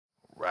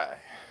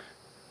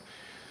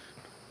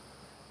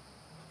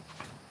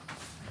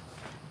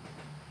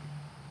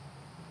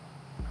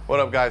What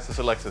up guys, this is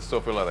Alexis,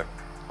 Sophia Leather.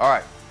 All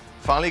right,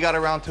 finally got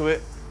around to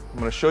it. I'm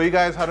gonna show you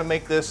guys how to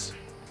make this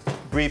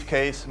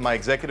briefcase, my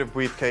executive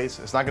briefcase.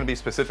 It's not gonna be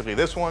specifically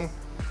this one,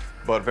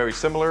 but very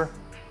similar.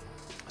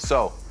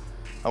 So,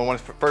 I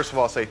want to first of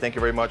all say thank you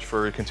very much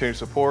for your continued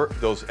support.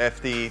 Those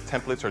FD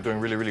templates are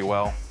doing really, really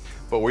well.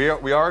 But we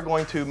are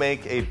going to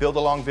make a build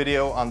along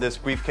video on this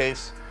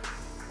briefcase.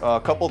 A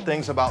couple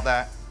things about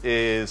that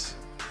is,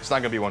 it's not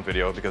gonna be one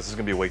video because it's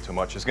gonna be way too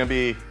much. It's gonna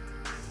be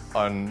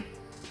an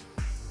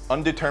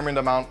undetermined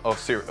amount of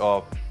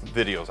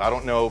videos. I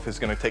don't know if it's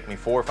gonna take me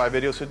 4 or 5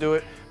 videos to do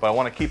it, but I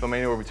wanna keep them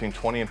anywhere between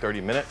 20 and 30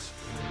 minutes.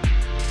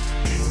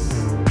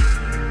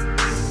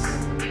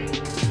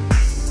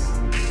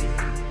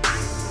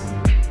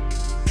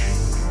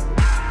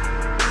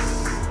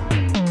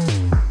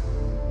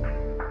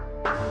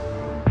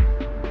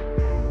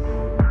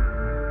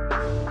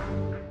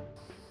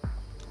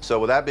 So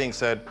with that being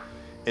said,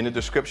 in the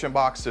description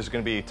box, there's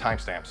gonna be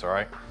timestamps, all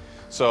right?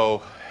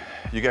 So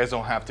you guys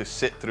don't have to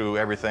sit through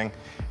everything.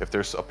 If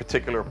there's a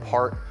particular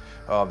part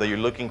that you're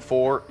looking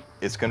for,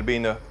 it's gonna be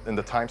in the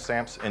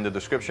timestamps in the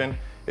description.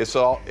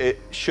 It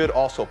should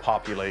also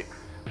populate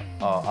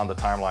on the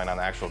timeline on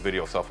the actual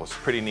video itself. It's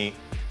pretty neat.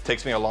 It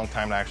takes me a long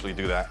time to actually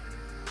do that.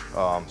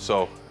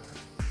 So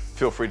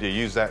feel free to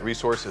use that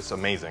resource, it's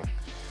amazing.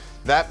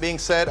 That being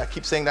said, I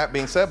keep saying that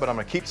being said, but I'm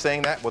gonna keep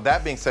saying that. With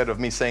that being said,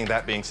 of me saying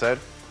that being said,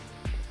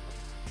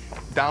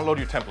 download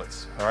your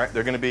templates, all right?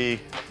 They're gonna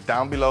be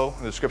down below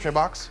in the description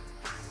box.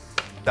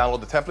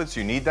 Download the templates,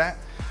 you need that.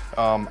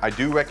 I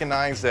do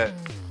recognize that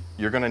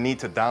you're gonna need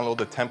to download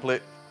the template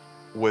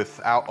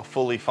without a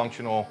fully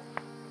functional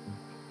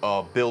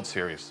build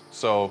series.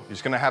 So you're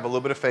just gonna have a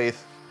little bit of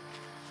faith.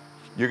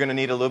 You're gonna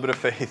need a little bit of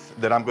faith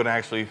that I'm gonna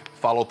actually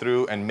follow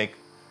through and make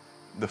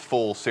the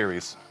full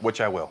series, which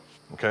I will,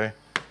 okay?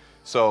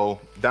 So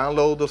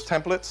download those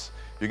templates.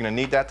 You're gonna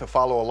need that to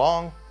follow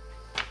along.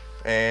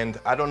 And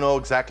I don't know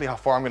exactly how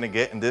far I'm gonna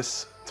get in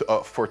this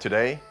for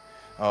today,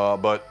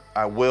 but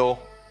I will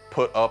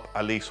put up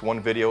at least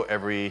one video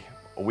every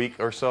week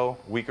or so,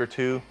 week or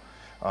two,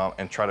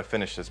 and try to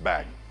finish this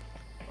bag.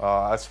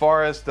 As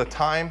far as the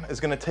time is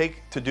gonna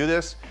take to do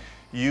this,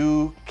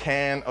 you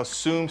can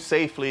assume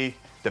safely,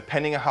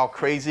 depending on how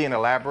crazy and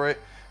elaborate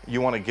you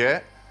wanna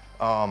get,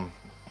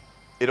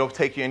 it'll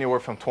take you anywhere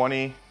from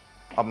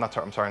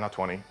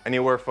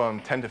anywhere from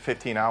 10 to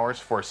 15 hours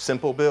for a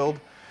simple build.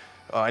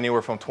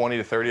 Anywhere from 20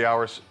 to 30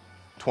 hours,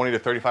 20 to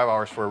 35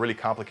 hours for a really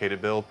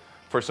complicated build.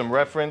 For some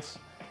reference,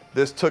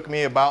 this took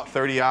me about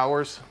 30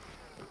 hours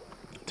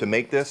to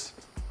make this.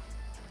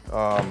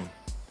 But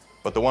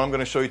the one I'm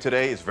gonna show you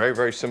today is very,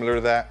 very similar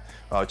to that.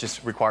 It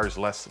just requires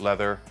less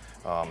leather,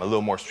 a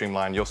little more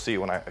streamlined. You'll see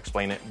when I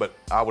explain it, but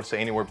I would say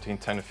anywhere between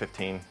 10 to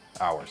 15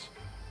 hours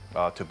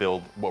to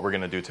build what we're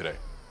gonna do today.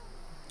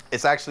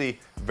 It's actually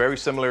very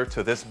similar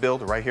to this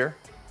build right here.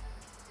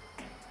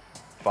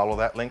 Follow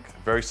that link,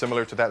 very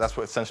similar to that. That's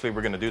what essentially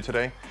we're gonna do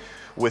today,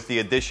 with the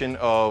addition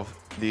of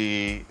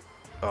the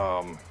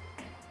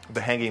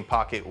hanging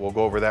pocket. We'll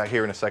go over that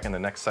here in a second, the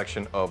next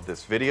section of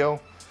this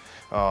video.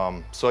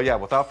 So yeah,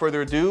 without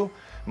further ado,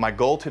 my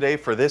goal today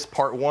for this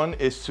part 1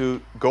 is to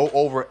go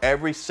over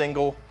every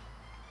single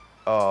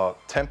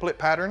template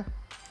pattern.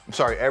 I'm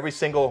sorry, every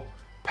single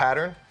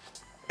pattern,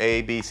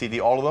 A, B, C, D,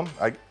 all of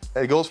them.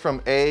 It goes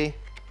from A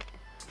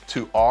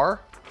to R.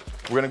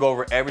 We're gonna go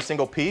over every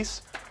single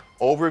piece.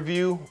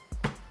 Overview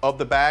of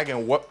the bag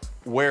and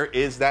where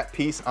is that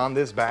piece on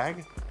this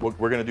bag.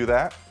 We're gonna do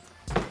that.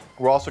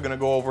 We're also gonna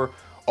go over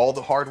all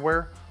the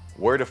hardware,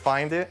 where to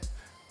find it.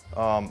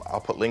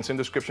 I'll put links in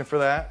the description for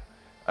that,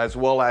 as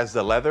well as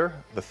the leather,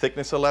 the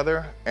thickness of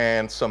leather,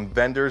 and some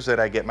vendors that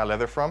I get my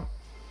leather from.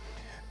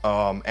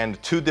 And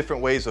 2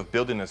 different ways of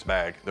building this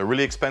bag. The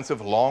really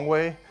expensive long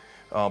way,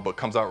 but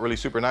comes out really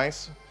super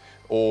nice,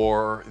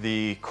 or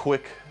the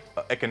quick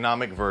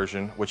economic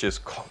version, which is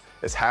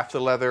half the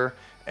leather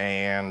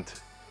and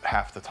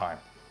half the time,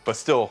 but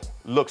still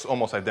looks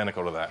almost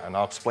identical to that. And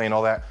I'll explain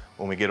all that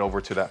when we get over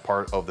to that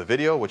part of the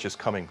video, which is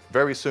coming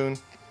very soon.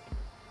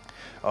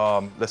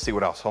 Let's see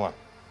what else, hold on.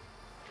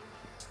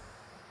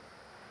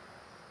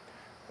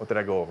 What did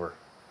I go over?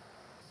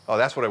 Oh,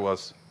 that's what it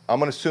was. I'm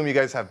gonna assume you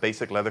guys have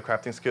basic leather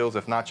crafting skills.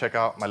 If not, check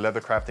out my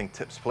leather crafting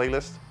tips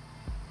playlist.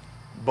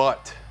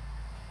 But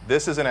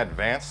this is an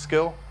advanced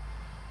skill.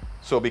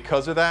 So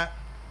because of that,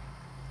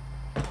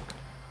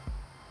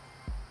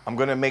 I'm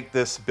gonna make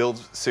this build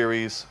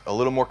series a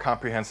little more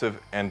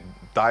comprehensive and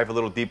dive a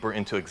little deeper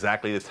into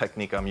exactly the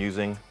technique I'm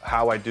using,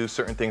 how I do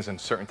certain things and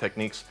certain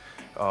techniques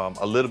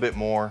a little bit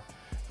more,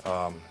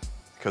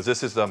 because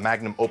this is the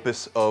magnum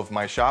opus of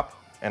my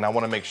shop, and I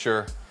wanna make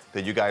sure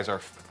that you guys are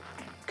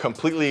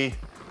completely,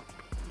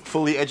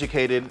 fully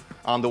educated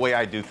on the way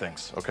I do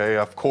things, okay?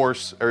 Of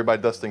course,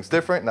 everybody does things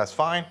different, and that's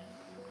fine.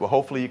 Well,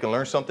 hopefully you can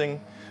learn something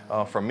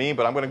from me,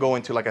 but I'm gonna go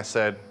into, like I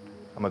said,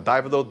 I'm gonna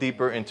dive a little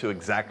deeper into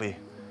exactly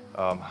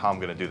how I'm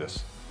gonna do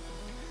this.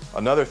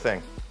 Another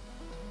thing,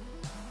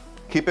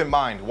 keep in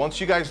mind, once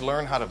you guys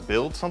learn how to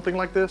build something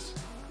like this,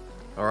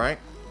 all right,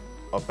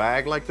 a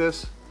bag like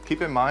this,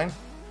 keep in mind,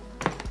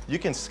 you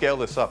can scale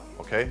this up,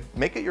 okay?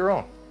 Make it your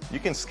own. You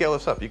can scale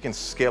this up. You can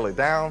scale it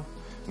down,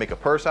 make a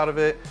purse out of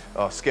it,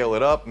 scale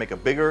it up, make a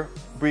bigger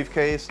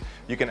briefcase.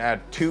 You can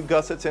add 2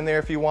 gussets in there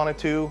if you wanted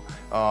to,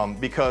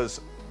 because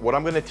what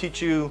I'm gonna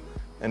teach you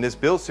in this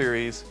build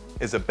series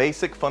is the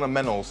basic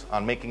fundamentals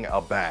on making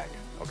a bag,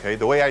 okay?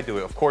 The way I do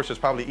it, of course, there's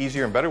probably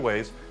easier and better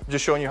ways. I'm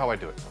just showing you how I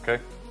do it, okay?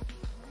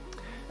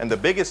 And the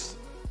biggest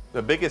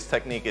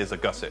technique is a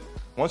gusset.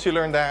 Once you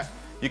learn that,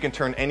 you can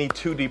turn any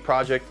 2D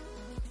project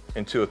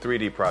into a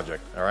 3D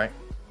project, all right?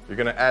 You're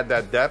gonna add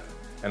that depth,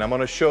 and I'm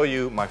gonna show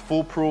you my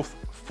foolproof.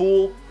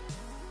 I'm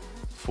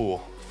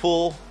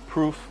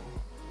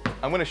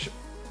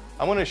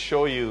gonna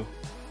show you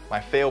my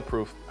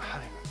fail-proof. I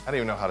don't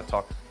even know how to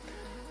talk.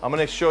 I'm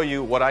gonna show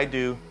you what I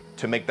do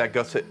to make that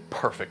gusset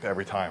perfect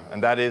every time,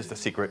 and that is the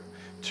secret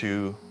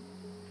to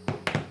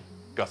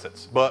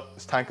gussets. But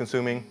it's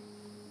time-consuming.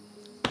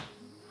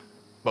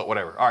 But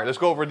whatever. All right, let's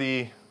go over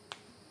the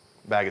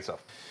bag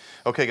itself.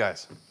 Okay,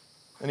 guys,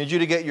 I need you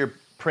to get your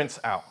prints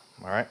out,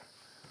 all right?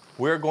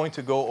 We're going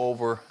to go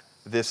over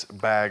this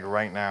bag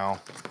right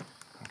now,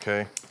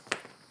 okay?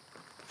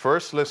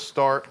 First, let's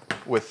start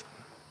with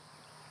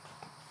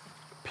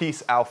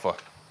piece alpha,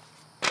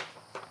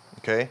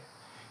 okay?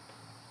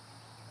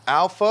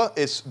 Alpha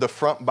is the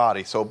front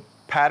body, so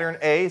pattern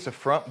A is the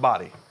front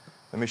body.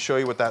 Let me show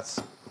you what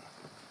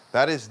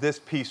that is this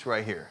piece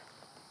right here,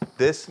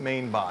 this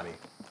main body.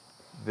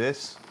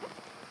 This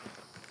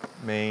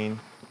main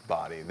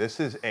body. This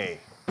is A,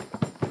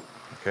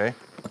 okay?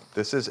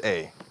 This is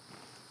A.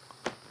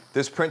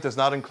 This print does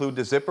not include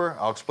the zipper.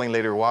 I'll explain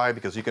later why,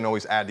 because you can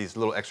always add these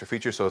little extra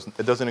features, so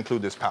it doesn't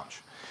include this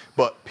pouch.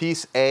 But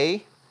piece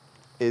A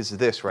is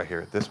this right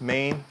here, this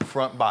main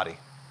front body,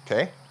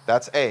 okay?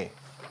 That's A.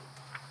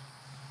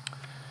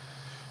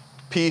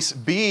 Piece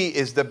B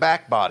is the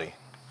back body,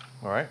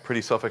 all right?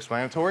 Pretty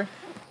self-explanatory.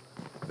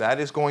 That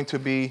is going to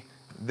be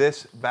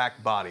this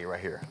back body right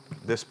here.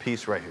 This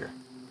piece right here,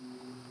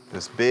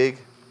 this big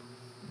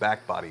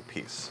back body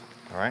piece,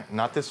 all right?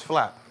 Not this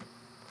flap,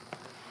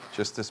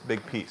 just this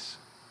big piece,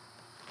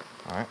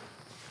 all right?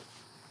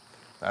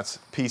 That's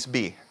piece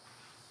B.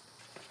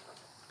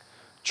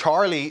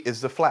 Charlie is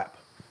the flap,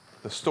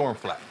 the storm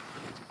flap.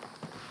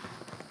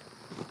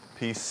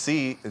 Piece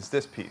C is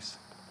this piece,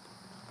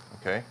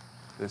 okay?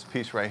 This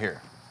piece right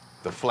here,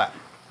 the flap,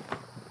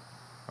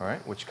 all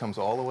right? Which comes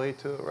all the way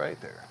to right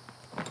there,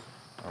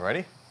 all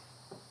righty?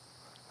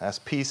 That's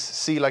piece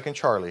C, like in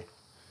Charlie.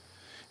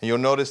 And you'll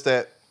notice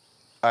that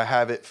I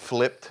have it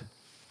flipped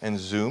and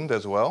zoomed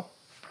as well.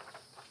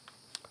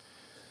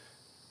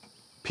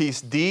 Piece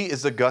D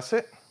is the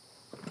gusset.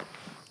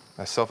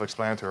 That's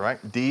self-explanatory,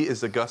 right? D is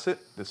the gusset,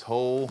 this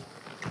whole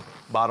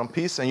bottom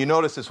piece. And you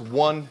notice it's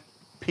one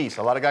piece.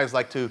 A lot of guys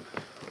like to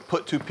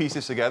put 2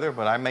 pieces together,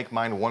 but I make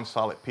mine one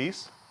solid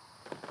piece.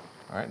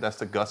 All right, that's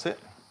the gusset.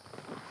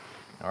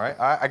 All right,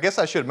 I guess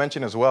I should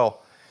mention as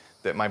well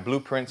that my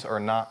blueprints are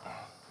not,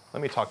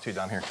 let me talk to you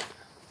down here.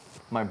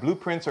 My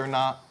blueprints are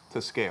not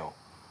to scale.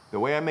 The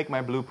way I make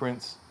my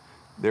blueprints,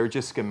 they're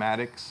just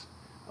schematics,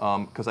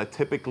 because I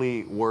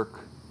typically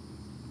work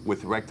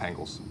with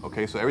rectangles.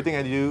 Okay, so everything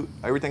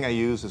I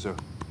use is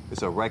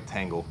a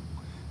rectangle,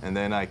 and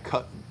then I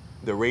cut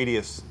the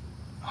radius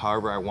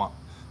however I want.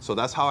 So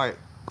that's how I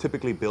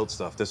typically build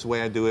stuff. This is the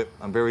way I do it.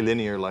 I'm very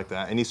linear like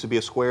that. It needs to be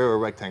a square or a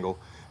rectangle,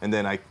 and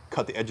then I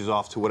cut the edges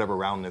off to whatever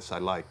roundness I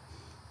like.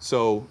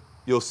 So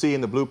you'll see in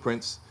the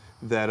blueprints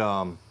that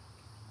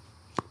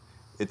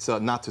it's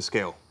not to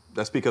scale.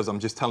 That's because I'm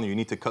just telling you, you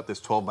need to cut this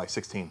 12 by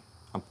 16.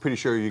 I'm pretty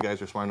sure you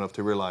guys are smart enough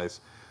to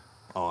realize,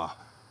 oh,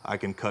 I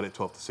can cut it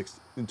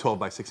 12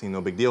 by 16, no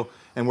big deal.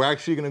 And we're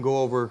actually gonna go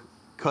over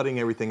cutting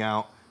everything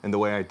out and the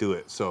way I do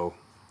it. So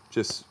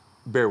just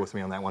bear with me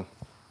on that one.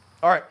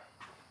 All right,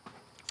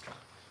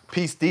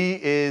 piece D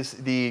is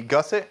the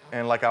gusset.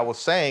 And like I was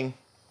saying,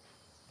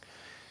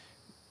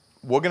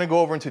 we're gonna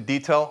go over into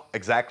detail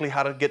exactly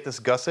how to get this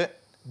gusset.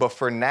 But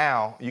for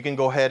now, you can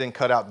go ahead and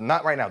cut out,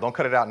 not right now, don't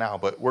cut it out now,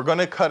 but we're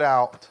gonna cut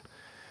out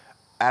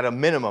at a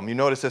minimum. You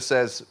notice it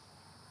says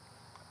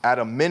at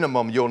a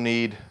minimum you'll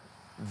need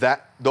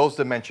those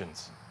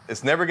dimensions.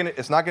 It's not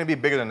gonna be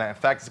bigger than that.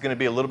 In fact, it's gonna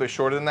be a little bit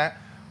shorter than that,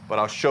 but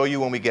I'll show you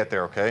when we get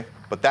there, okay?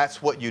 But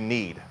that's what you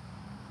need,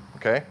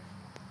 okay?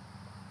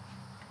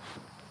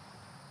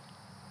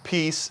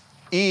 Piece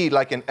E,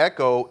 like an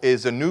echo,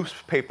 is a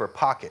newspaper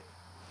pocket.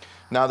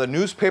 Now the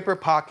newspaper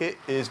pocket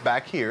is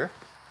back here.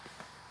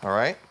 All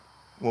right,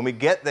 when we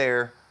get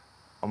there,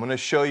 I'm gonna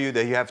show you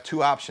that you have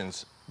 2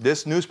 options.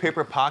 This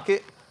newspaper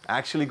pocket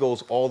actually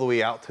goes all the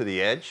way out to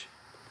the edge.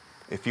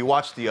 If you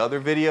watch the other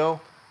video,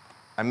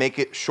 I make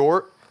it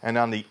short, and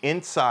on the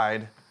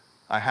inside,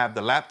 I have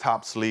the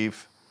laptop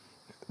sleeve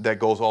that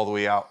goes all the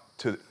way out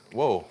to,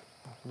 whoa,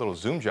 little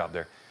zoom job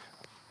there.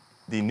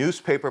 The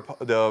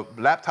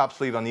laptop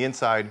sleeve on the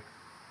inside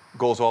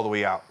goes all the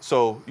way out.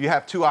 So you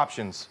have 2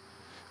 options.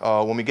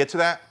 When we get to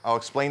that, I'll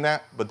explain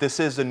that, but this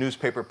is the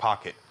newspaper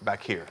pocket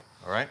back here,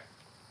 all right?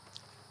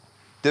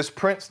 This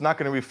print's not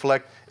gonna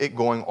reflect it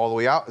going all the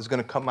way out. It's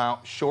gonna come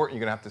out short, and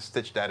you're gonna have to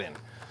stitch that in.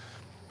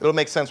 It'll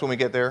make sense when we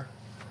get there.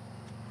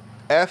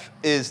 F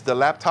is the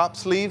laptop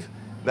sleeve.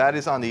 That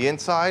is on the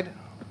inside.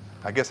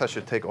 I guess I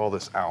should take all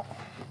this out.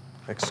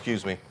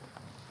 Excuse me.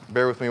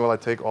 Bear with me while I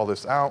take all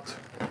this out.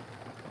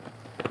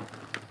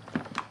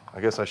 I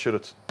guess I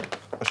should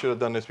have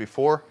done this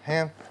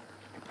beforehand.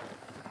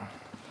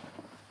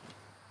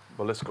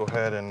 But let's go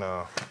ahead and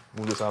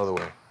move this out of the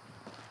way.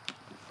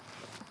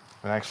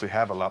 I actually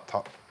have a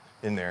laptop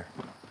in there.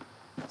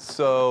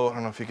 So I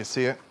don't know if you can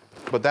see it,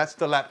 but that's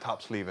the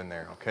laptop sleeve in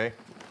there, okay?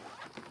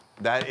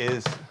 That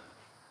is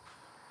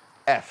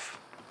F.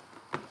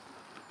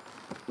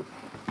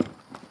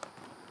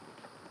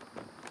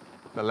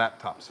 The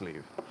laptop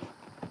sleeve,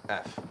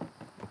 F,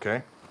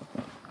 okay?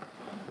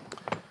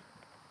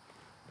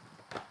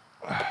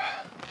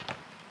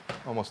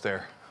 Almost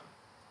there,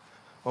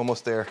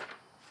 almost there.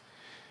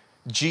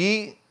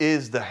 G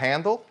is the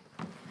handle.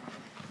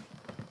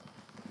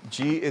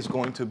 G is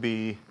going to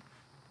be,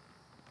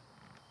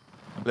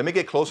 let me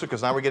get closer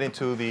because now we're getting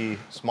to the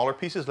smaller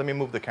pieces. Let me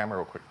move the camera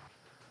real quick.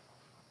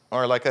 All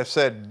right, like I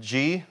said,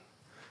 G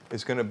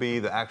is going to be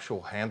the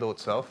actual handle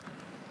itself.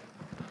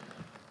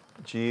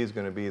 G is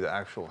going to be the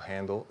actual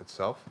handle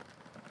itself.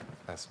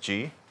 That's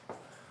G.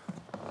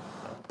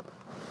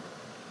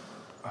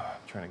 I'm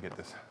trying to get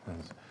this.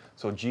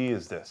 So G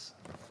is this.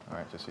 All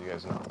right, just so you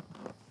guys know.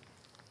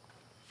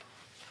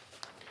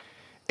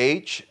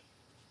 H,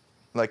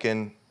 like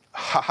in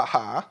ha ha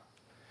ha,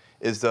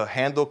 is the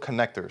handle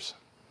connectors.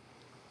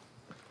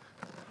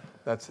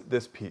 That's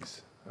this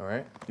piece, all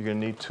right? You're gonna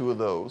need 2 of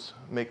those.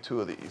 Make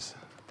 2 of these.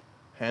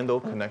 Handle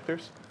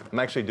connectors. I'm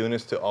actually doing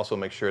this to also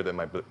make sure that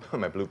my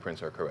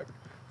blueprints are correct.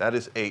 That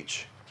is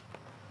H,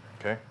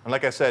 okay? And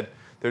like I said,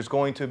 there's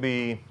going to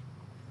be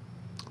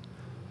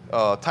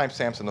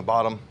timestamps in the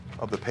bottom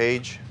of the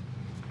page.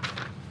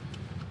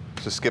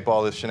 So skip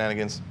all this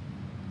shenanigans.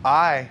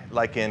 I,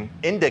 like in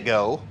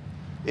indigo,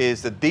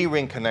 is the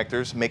D-ring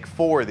connectors. Make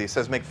 4 of these. It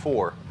says make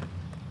 4.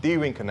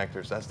 D-ring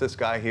connectors. That's this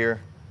guy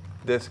here,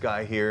 this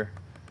guy here,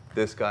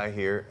 this guy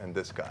here, and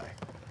this guy.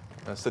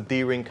 That's the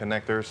D-ring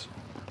connectors,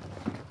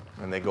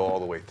 and they go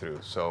all the way through.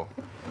 So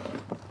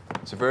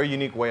it's a very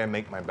unique way I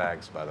make my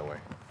bags, by the way.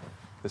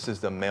 This is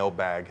the mail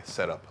bag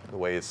setup, the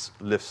way it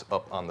lifts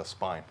up on the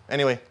spine.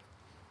 Anyway,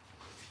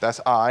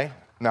 that's I.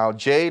 Now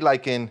J,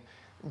 like in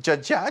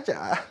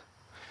ja-ja-ja,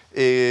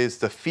 is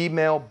the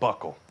female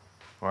buckle,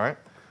 all right?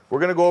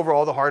 We're gonna go over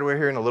all the hardware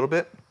here in a little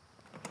bit,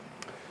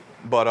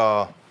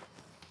 but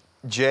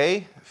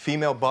J,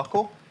 female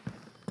buckle,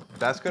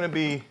 that's gonna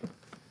be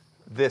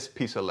this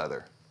piece of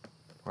leather,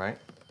 right?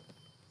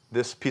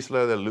 This piece of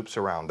leather that loops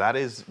around, that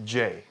is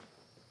J.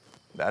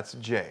 That's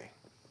J,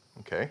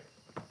 okay?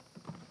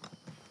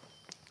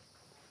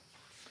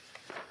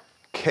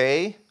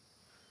 K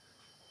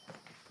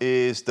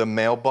is the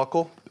male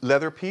buckle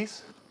leather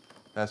piece.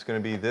 That's gonna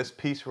be this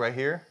piece right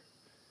here.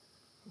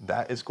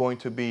 That is going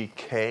to be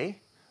K,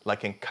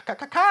 like in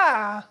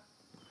ka-ka-ka-ka.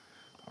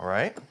 All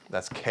right,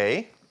 that's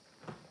K.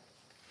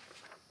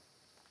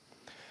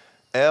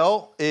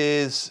 L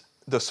is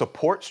the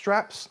support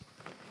straps.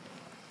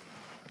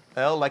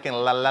 L, like in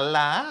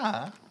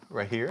la-la-la,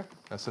 right here.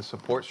 That's the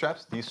support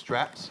straps, these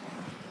straps.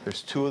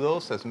 There's 2 of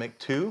those, let's make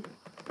 2.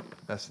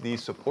 That's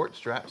these support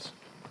straps,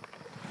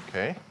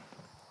 okay.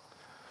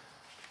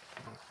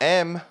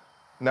 M,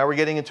 now we're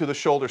getting into the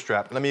shoulder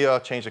strap. Let me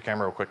change the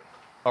camera real quick.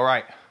 All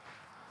right.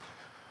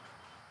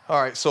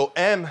 All right, so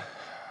M,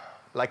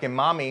 like in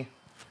mommy,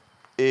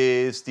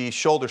 is the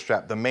shoulder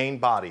strap, the main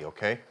body,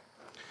 okay?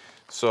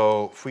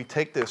 So if we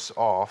take this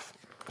off,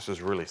 this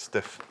is really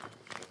stiff.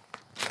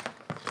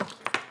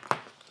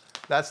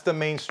 That's the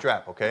main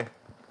strap, okay?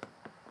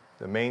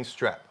 The main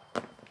strap.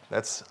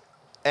 That's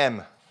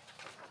M.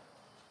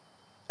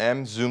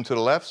 M, zoom to the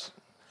left.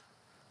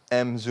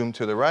 M, zoom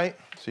to the right,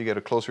 so you get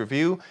a closer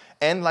view.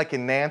 N, like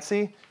in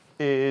Nancy,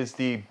 is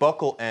the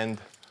buckle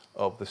end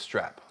of the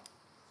strap,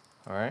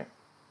 all right?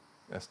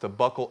 That's the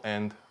buckle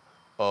end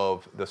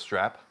of the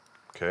strap,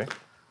 okay?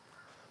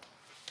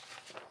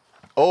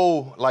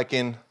 O, like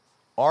in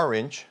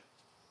orange,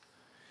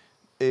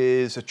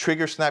 is a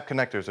trigger snap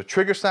connectors. The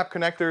trigger snap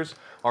connectors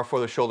are for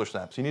the shoulder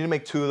snaps. You need to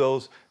make 2 of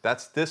those.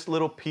 That's this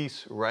little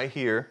piece right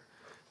here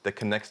that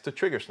connects the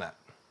trigger snap.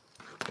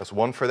 That's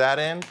 1 for that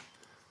end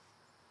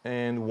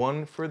and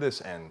 1 for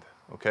this end,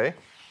 okay?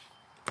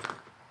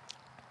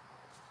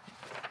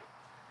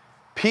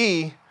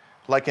 P,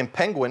 like in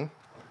penguin,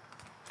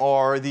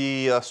 are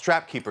the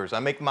strap keepers. I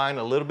make mine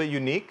a little bit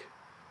unique.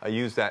 I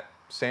use that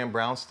Sam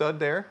Brown stud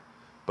there,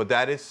 but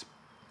that's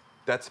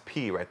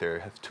P right there.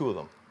 It has 2 of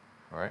them,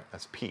 all right?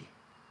 That's P,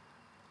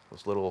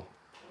 those little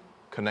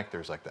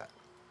connectors like that.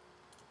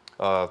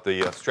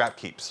 The strap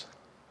keeps.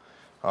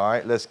 All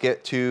right, let's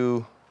get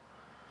to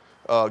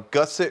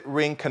gusset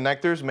ring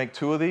connectors. Make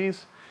 2 of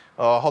these.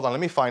 Hold on, let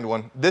me find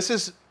one. This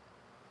is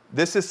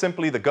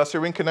simply the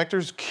gusset ring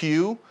connectors,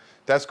 Q.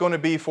 That's going to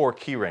be for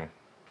key ring.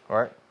 All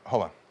right,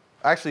 hold on.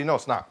 Actually, no,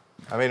 it's not.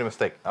 I made a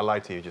mistake. I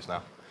lied to you just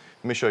now.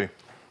 Let me show you.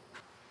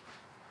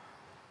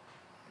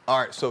 All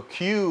right, so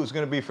Q is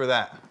going to be for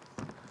that.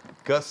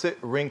 Gusset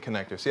ring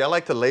connector. See, I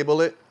like to label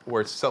it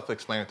where it's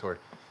self-explanatory.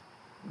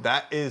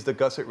 That is the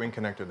gusset ring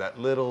connector, that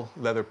little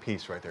leather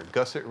piece right there.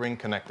 Gusset ring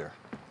connector.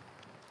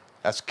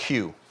 That's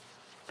Q.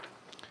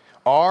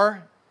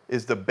 R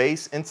is the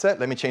base inset.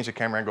 Let me change the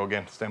camera and go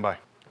again. Stand by.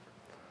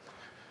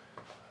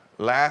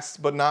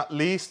 Last but not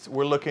least,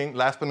 we're looking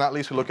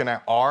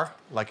at R,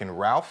 like in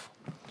Ralph.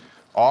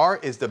 R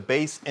is the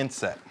base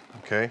inset,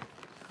 okay?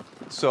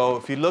 So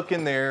if you look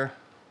in there,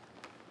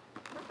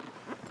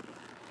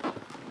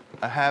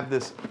 I have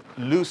this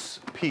loose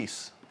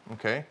piece,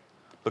 okay?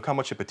 Look how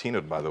much it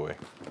patinaed, by the way.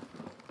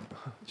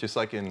 Just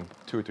like in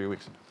 2 or 3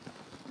 weeks.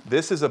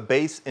 This is a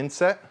base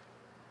inset.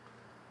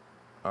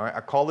 All right,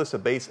 I call this a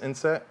base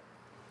inset.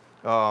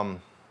 Hold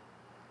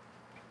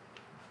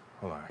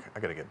on, I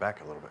gotta get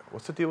back a little bit.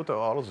 What's the deal with the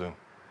auto zoom?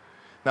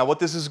 Now what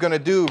this is gonna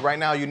do, right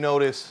now you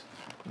notice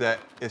that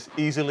it's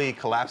easily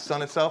collapsed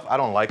on itself. I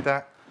don't like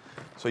that.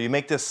 So you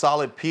make this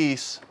solid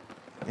piece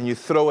and you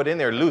throw it in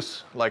there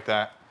loose like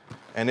that,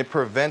 and it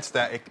prevents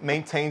that. It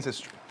maintains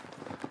its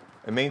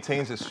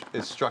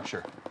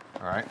structure,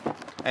 all right?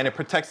 And it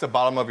protects the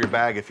bottom of your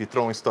bag if you're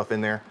throwing stuff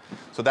in there.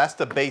 So that's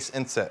the base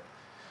inset.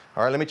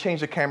 All right, let me change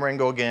the camera and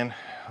go again.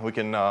 We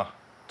can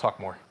talk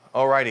more.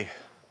 All righty.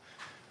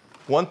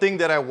 One thing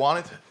that I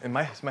wanted,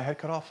 is my head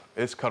cut off?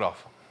 It's cut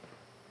off.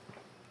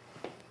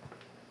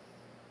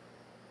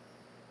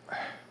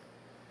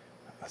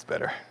 That's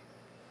better.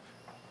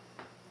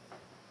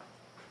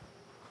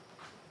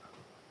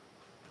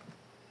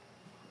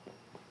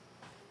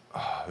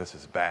 Oh, this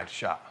is a bad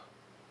shot.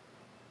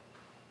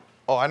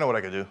 Oh, I know what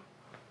I could do.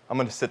 I'm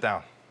gonna sit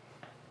down.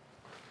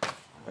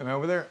 Am I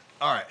over there?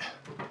 All right.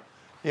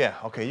 Yeah,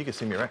 okay, you can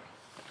see me, right?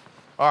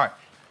 All right,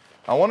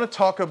 I wanna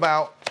talk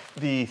about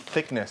the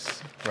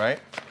thickness, right?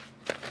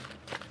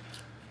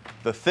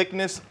 The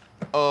thickness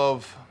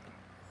of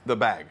the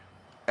bag.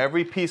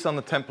 Every piece on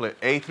the template,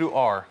 A through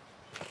R,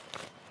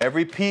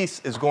 every piece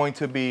is going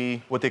to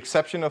be, with the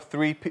exception of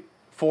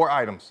 4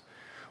 items,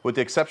 with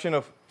the exception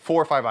of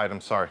 4 or 5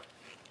 items, sorry,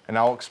 and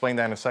I'll explain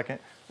that in a second,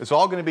 it's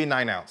all gonna be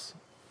 9 ounce.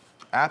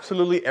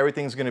 Absolutely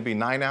everything's gonna be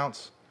 9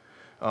 ounce.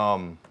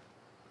 All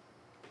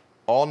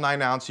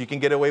 9 ounce. You can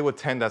get away with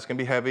 10, that's gonna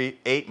be heavy.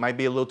 8 might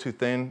be a little too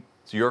thin,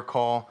 it's your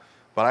call.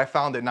 But I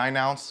found that 9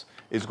 ounce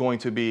is going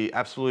to be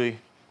absolutely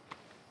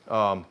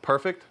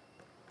perfect.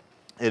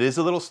 It is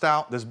a little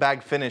stout. This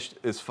bag finished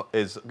is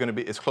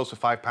close to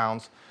 5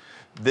 pounds,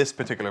 this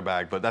particular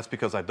bag, but that's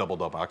because I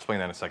doubled up. I'll explain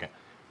that in a second.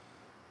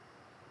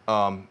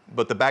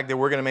 But the bag that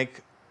we're gonna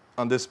make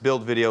on this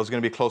build video is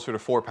gonna be closer to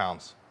 4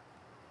 pounds,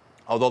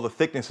 although the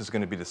thickness is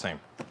gonna be the same.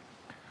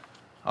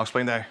 I'll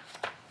explain that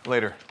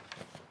later.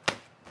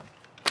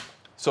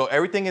 So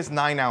everything is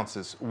 9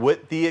 ounces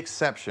with the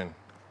exception,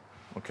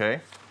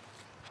 okay?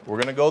 We're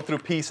gonna go through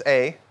piece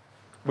A.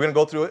 We're gonna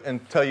go through it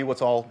and tell you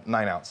what's all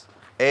 9 ounce.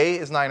 A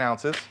is 9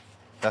 ounces,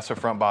 that's the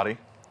front body.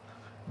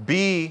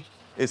 B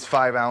is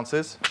 5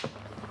 ounces,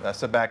 that's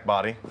the back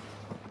body.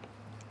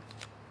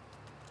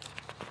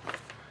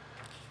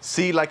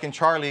 C, like in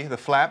Charlie, the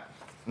flap,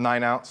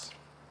 9 ounce.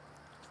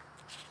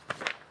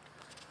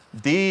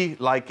 D,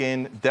 like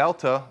in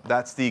Delta,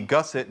 that's the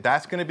gusset,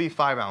 that's gonna be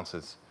 5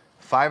 ounces.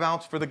 5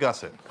 ounce for the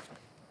gusset.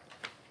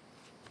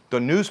 The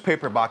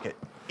newspaper bucket,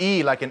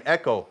 E, like in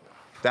Echo,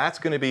 that's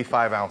gonna be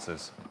 5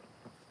 ounces.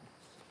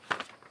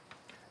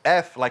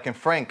 F, like in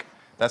Frank,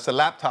 that's the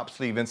laptop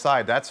sleeve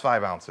inside, that's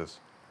 5 ounces.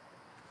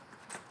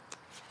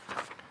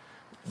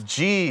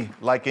 G,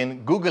 like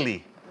in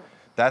Googly,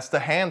 that's the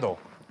handle.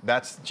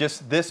 That's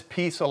just this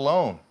piece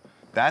alone.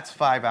 That's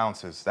 5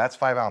 ounces, that's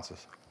 5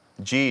 ounces.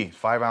 G,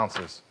 5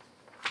 ounces.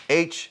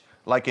 H,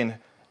 like in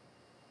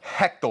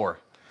Hector,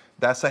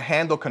 that's the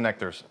handle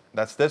connectors.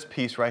 That's this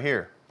piece right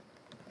here.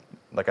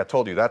 Like I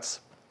told you, that's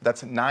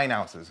 9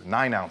 ounces,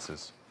 9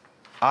 ounces.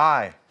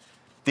 I,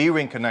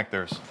 D-ring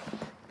connectors.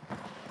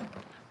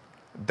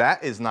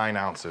 That is 9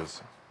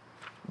 ounces.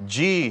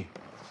 J,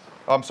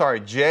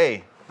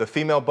 the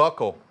female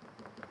buckle.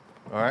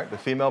 All right, the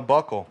female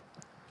buckle,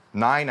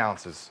 9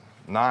 ounces,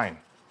 9.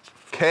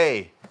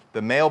 K,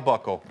 the male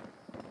buckle,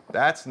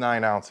 that's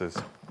 9 ounces.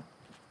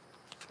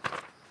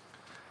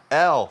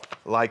 L,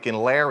 like in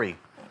Larry,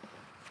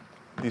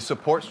 these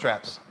support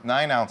straps,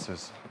 9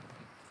 ounces.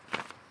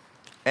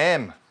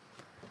 M,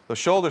 the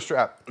shoulder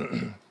strap,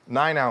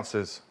 9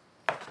 ounces.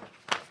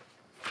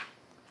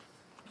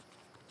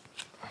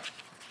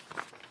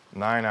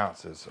 9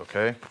 ounces,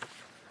 okay?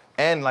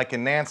 N, like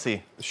in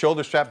Nancy, the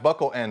shoulder strap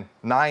buckle end,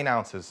 9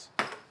 ounces.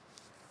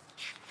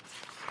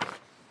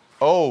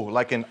 O,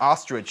 like in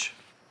Ostrich,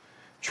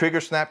 trigger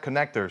snap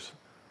connectors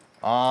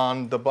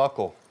on the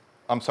buckle.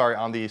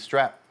 On the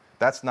strap,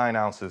 that's 9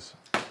 ounces.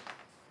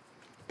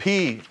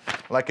 P,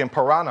 like in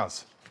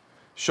Piranhas,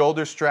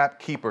 shoulder strap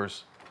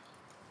keepers.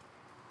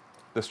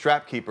 The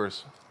strap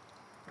keepers,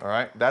 all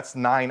right? That's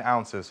 9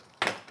 ounces.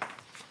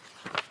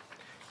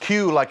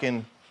 Q, like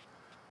in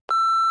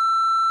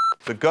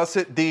the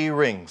gusset D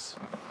rings.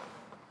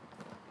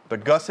 The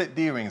gusset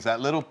D rings,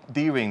 that little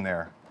D ring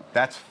there,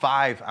 that's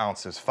 5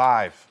 ounces,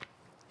 5.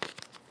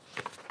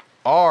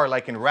 R,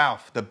 like in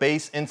Ralph, the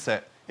base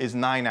inset is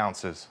 9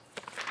 ounces,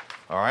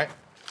 all right?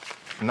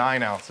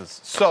 9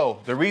 ounces. So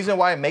the reason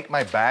why I make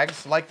my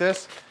bags like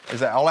this is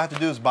that all I have to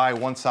do is buy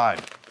one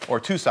side or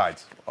two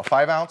sides, a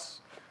 5 ounce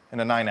and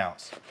a 9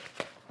 ounce.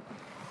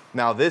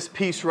 Now this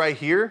piece right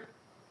here,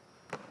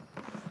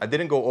 I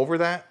didn't go over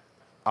that.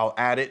 I'll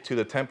add it to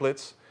the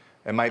templates.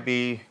 It might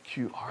be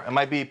QR, it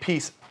might be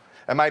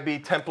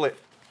template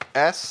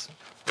S.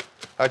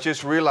 I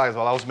just realized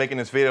while I was making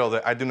this video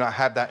that I do not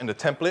have that in the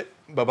template,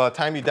 but by the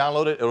time you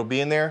download it, it'll be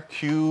in there.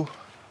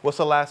 What's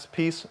the last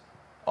piece?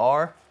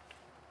 R.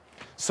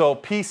 So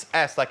piece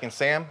S, like in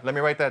Sam, let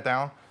me write that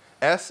down.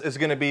 S is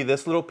gonna be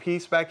this little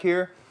piece back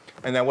here.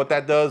 And then what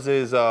that does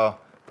is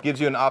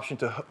gives you an option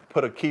to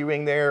put a key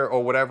ring there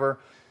or whatever.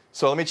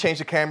 So let me change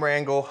the camera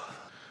angle.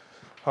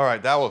 All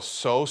right, that was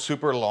so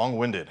super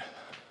long-winded.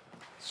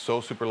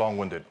 So super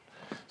long-winded.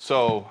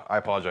 So I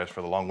apologize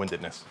for the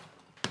long-windedness.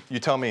 You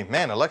tell me,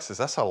 man, Alexis,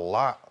 that's a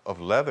lot of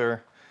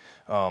leather.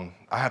 I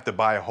have to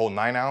buy a whole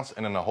 9 ounce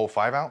and then a whole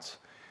 5 ounce.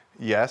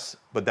 Yes,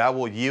 but that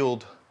will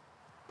yield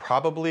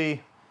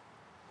probably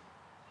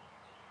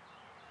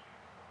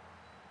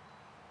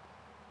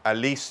at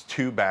least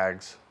 2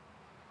 bags,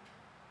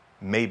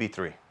 maybe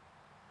 3.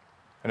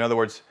 In other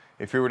words,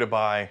 if you were to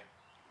buy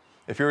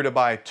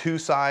 2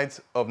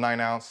 sides of 9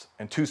 ounce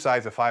and 2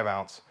 sides of 5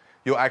 ounce,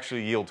 you'll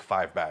actually yield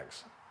 5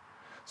 bags.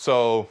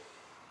 So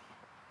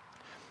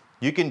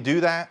you can do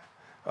that.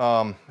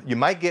 You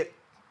might get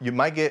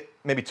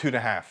maybe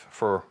 2.5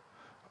 for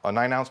a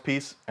 9 ounce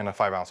piece and a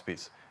 5 ounce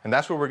piece. And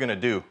that's what we're gonna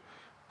do.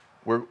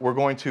 We're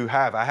going to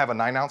I have a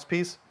 9 ounce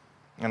piece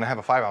and I have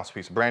a 5 ounce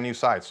piece, brand new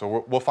sides.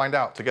 So we'll find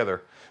out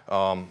together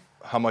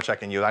how much I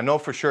can yield. I know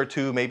for sure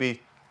 2,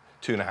 maybe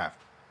 2.5.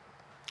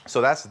 So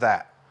that's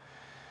that.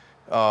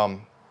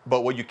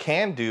 But what you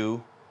can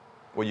do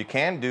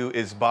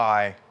is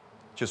buy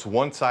just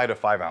one side of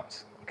 5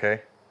 ounce,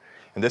 okay?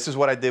 And this is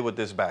what I did with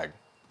this bag.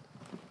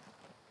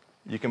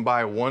 You can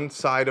buy one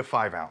side of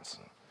 5 ounce,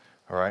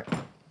 all right?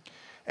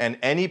 And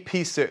any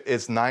piece that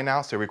is 9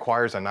 ounce that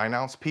requires a 9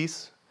 ounce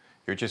piece,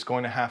 you're just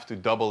going to have to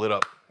double it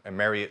up and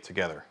marry it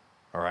together,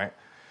 all right?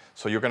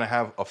 So you're gonna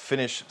have a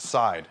finished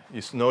side.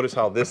 You notice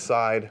how this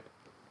side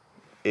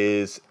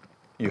is,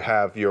 you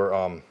have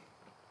your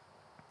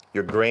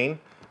grain,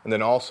 and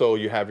then also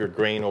you have your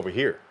grain over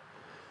here.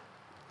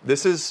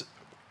 This is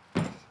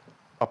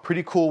a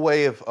pretty cool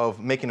way of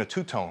making a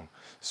two-tone.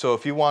 So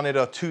if you wanted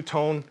a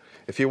two-tone,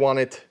 if you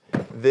wanted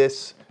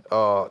this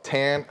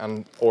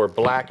tan or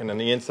black and on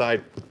the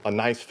inside a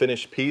nice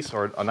finished piece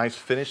or a nice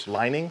finished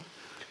lining,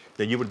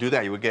 then you would do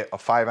that. You would get a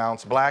 5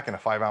 ounce black and a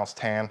 5 ounce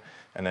tan,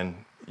 and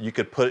then you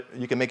can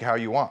make it how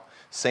you want.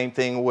 Same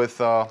thing with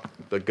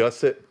the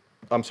gusset,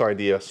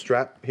 the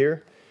strap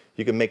here.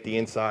 You can make the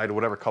inside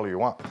whatever color you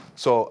want.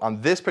 So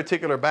on this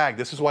particular bag,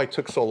 this is why it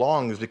took so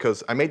long, is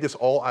because I made this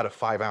all out of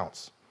 5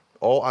 ounce.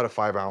 All out of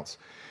 5 ounce.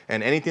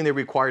 And anything that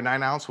required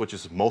 9 ounce, which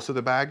is most of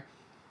the bag,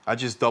 I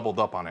just doubled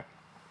up on it.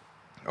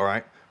 All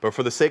right? But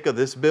for the sake of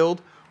this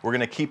build, we're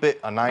gonna keep it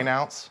a 9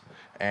 ounce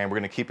and we're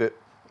gonna keep it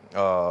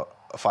a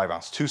 5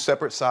 ounce. 2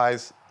 separate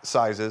sizes,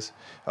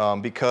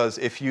 because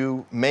if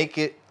you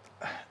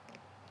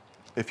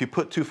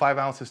put 2 5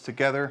 ounces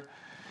together,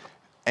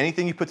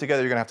 anything you put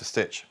together, you're gonna have to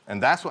stitch.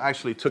 And that's what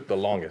actually took the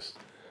longest,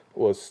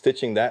 was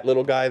stitching that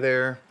little guy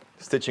there,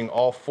 stitching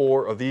all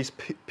 4 of these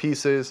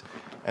pieces,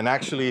 and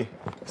actually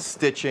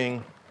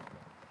stitching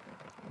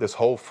this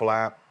whole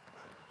flap.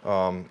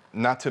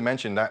 Not to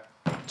mention that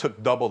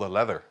took double the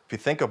leather. If you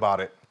think about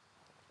it,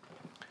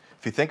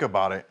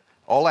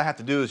 all I have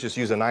to do is just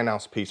use a 9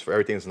 ounce piece for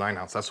everything that's 9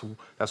 ounce.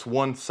 That's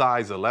one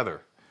size of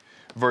leather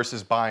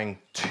versus buying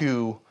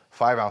 2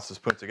 5 ounces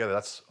put together.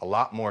 That's a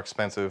lot more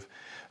expensive.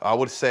 I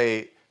would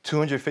say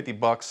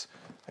 $250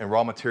 in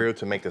raw material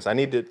to make this. I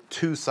needed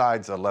 2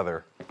 sides of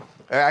leather.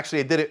 Actually,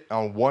 I did it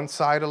on one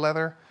side of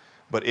leather,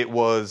 but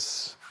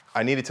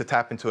I needed to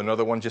tap into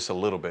another one just a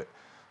little bit.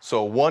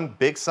 So one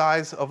big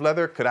size of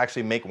leather could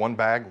actually make one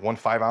bag, one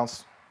 5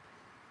 ounce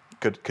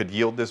could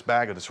yield this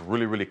bag. It's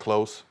really, really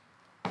close.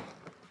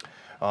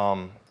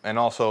 And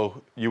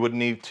also you would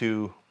need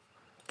to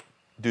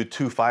do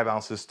 2 5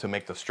 ounces to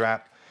make the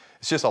strap.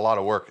 It's just a lot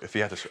of work if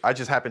you have to. I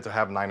just happen to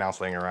have 9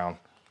 ounce laying around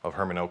of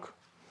Herman oak.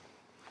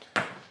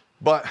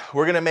 But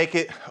we're gonna make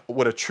it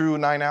with a true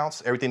 9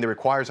 ounce, everything that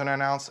requires a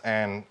 9 ounce,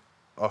 and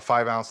a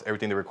 5 ounce,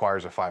 everything that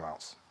requires a 5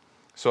 ounce.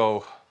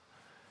 So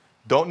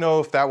don't know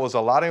if that was a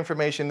lot of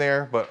information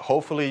there, but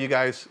hopefully you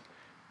guys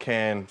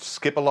can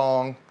skip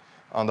along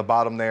on the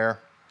bottom there.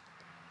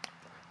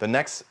 The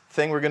next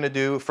thing we're gonna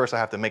do, first I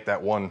have to make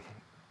that one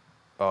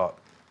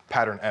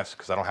pattern S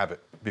because I don't have it.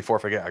 Before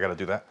I forget, I gotta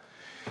do that.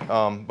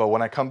 But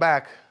when I come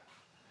back,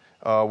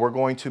 we're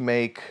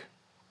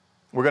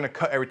gonna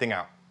cut everything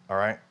out, all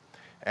right?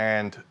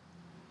 And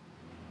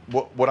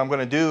what I'm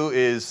gonna do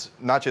is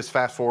not just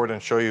fast forward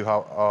and show you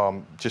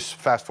how, just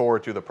fast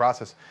forward through the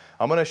process.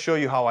 I'm gonna show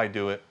you how I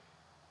do it.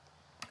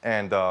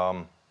 And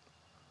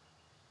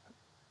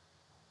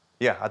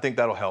yeah, I think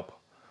that'll help.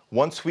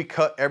 Once we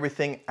cut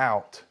everything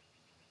out,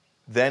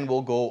 then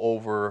we'll go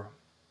over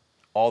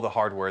all the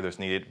hardware that's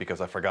needed,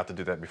 because I forgot to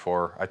do that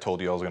before I told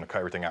you I was gonna cut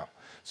everything out.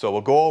 So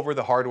we'll go over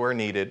the hardware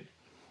needed,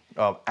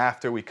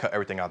 after we cut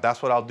everything out.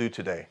 That's what I'll do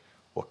today.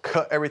 We'll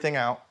cut everything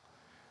out,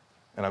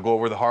 and I'll go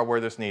over the hardware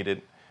that's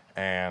needed,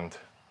 and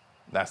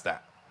that's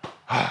that.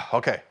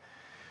 Okay,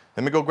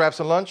 let me go grab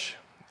some lunch,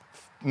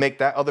 make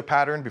that other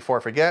pattern before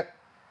I forget.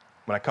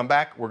 When I come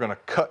back, we're gonna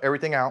cut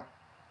everything out,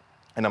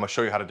 and I'm gonna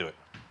show you how to do it.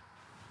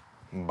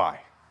 Bye.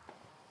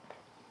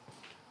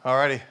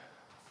 Alrighty.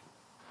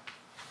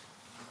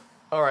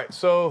 All right,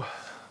 so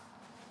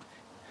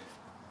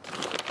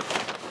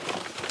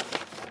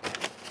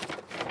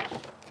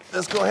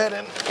let's go ahead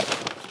and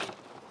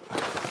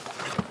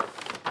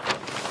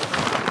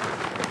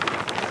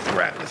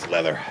grab this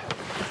leather.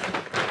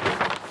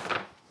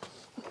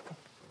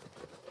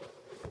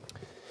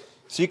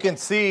 So you can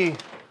see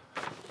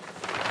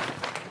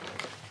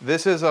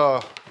this is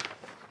a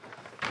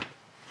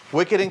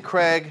Wicket and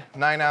Craig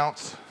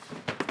 9-ounce,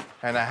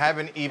 and I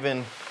haven't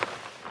even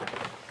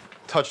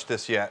touched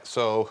this yet.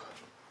 So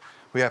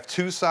we have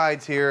two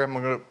sides here. I'm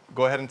gonna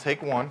go ahead and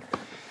take one.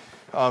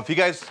 If you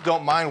guys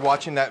don't mind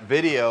watching that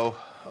video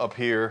up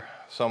here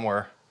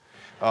somewhere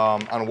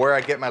on where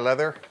I get my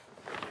leather,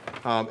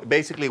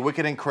 basically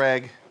Wicket and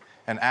Craig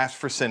and Ask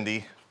for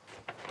Cindy.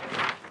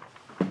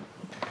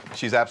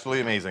 She's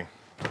absolutely amazing.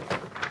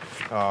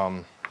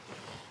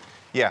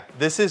 Yeah,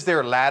 this is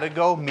their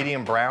Latigo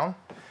medium brown,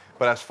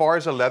 but as far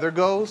as the leather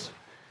goes,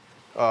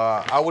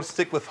 I would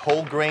stick with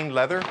whole grain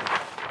leather.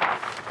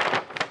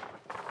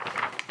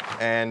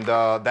 And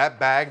that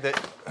bag,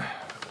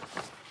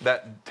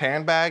 that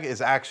tan bag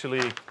is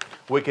actually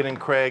Wicket and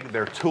Craig,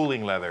 their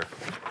tooling leather.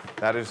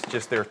 That is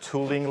just their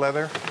tooling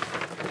leather.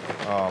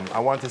 I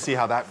wanted to see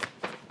how that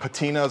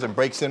patinas and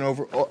breaks in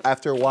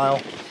after a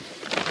while.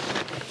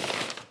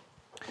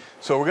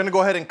 So we're gonna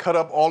go ahead and cut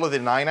up all of the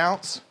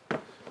 9-ounce.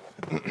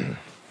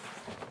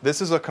 This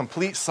is a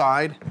complete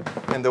side.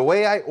 And the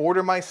way I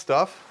order my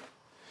stuff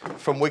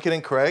from Wicket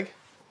and Craig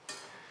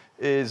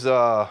is,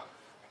 so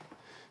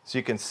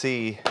you can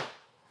see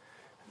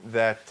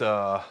that,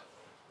 I'm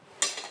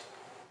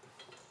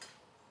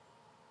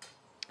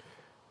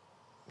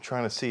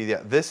trying to see,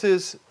 yeah, this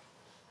is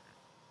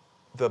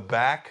the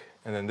back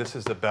and then this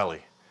is the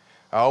belly.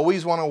 I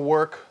always want to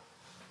work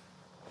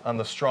on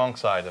the strong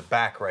side, the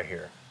back right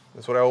here.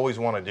 That's what I always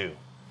want to do.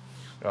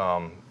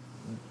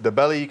 The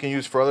belly you can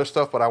use for other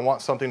stuff, but I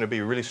want something to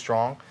be really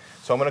strong.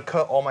 So I'm going to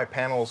cut all my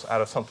panels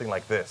out of something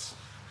like this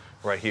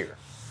right here.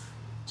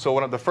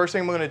 So the first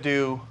thing I'm going to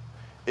do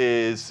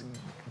is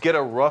get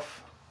a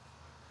rough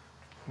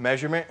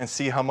measurement and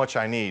see how much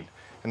I need.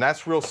 And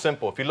that's real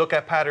simple. If you look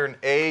at pattern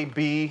A,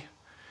 B,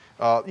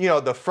 you know,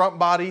 the front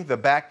body, the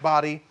back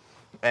body,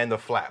 and the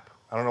flap.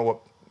 I don't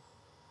know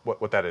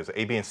what that is.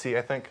 A, B, and C,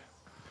 I think.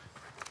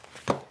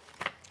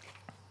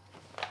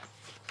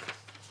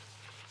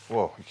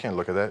 Whoa, you can't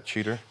look at that,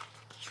 cheater.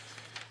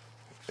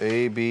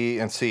 A, B,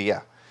 and C,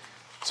 yeah.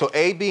 So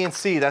A, B, and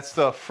C, that's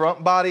the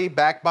front body,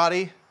 back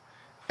body,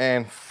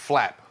 and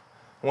flap.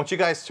 I want you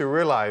guys to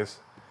realize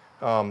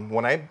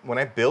when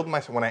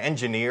I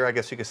engineer, I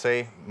guess you could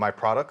say, my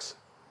products,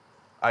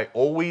 I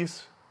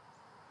always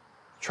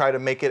try to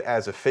make it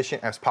as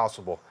efficient as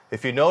possible.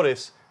 If you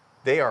notice,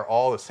 they are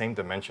all the same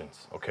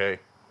dimensions, okay?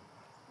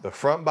 The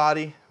front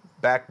body,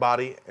 back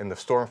body, and the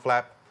storm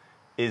flap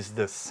is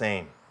the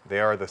same. They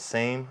are the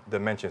same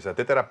dimensions. I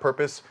did that on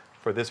purpose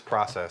for this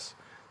process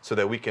so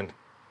that we can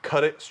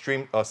cut it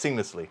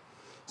seamlessly.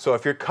 So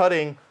if you're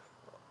cutting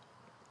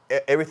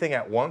everything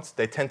at once,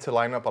 they tend to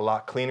line up a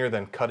lot cleaner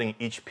than cutting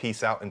each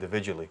piece out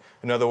individually.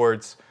 In other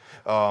words,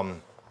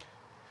 I'm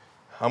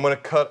gonna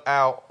cut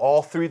out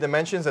all 3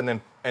 dimensions and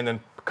then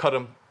cut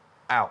them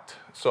out.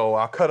 So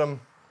I'll cut them,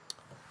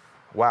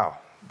 wow,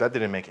 that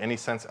didn't make any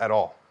sense at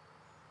all.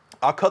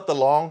 I'll cut the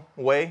long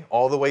way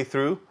all the way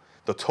through,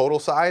 the total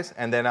size,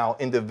 and then I'll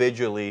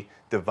individually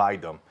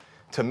divide them.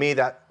 To me,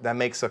 that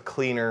makes a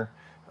cleaner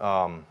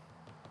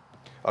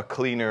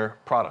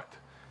product.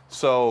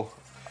 So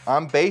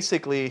I'm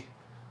basically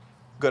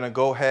gonna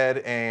go ahead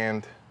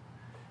and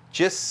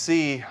just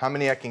see how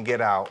many I can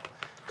get out,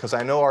 because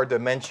I know our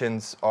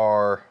dimensions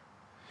are,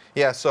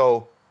 yeah,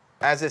 so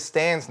as it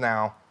stands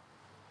now,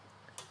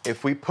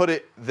 if we put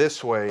it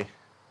this way,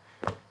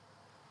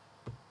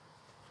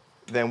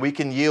 then we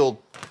can yield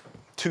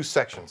 2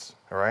 sections,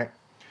 all right?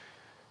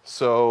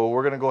 So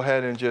we're gonna go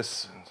ahead and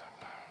just,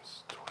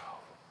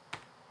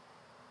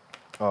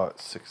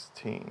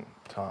 16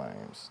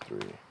 times 3.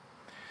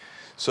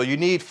 So you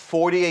need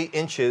 48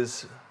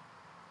 inches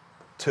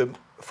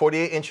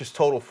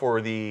total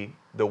for the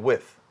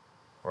width,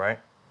 right?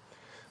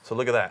 So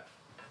look at that.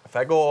 If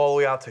I go all the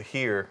way out to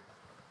here,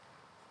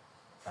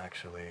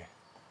 actually,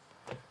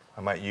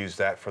 I might use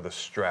that for the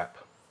strap.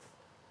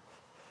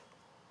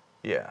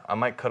 Yeah, I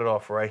might cut it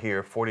off right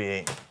here,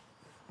 48.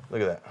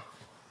 Look at that.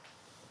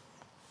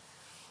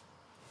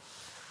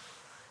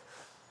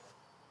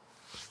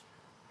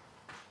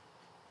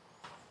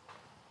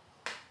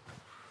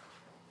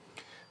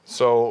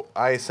 So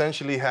I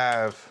essentially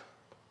have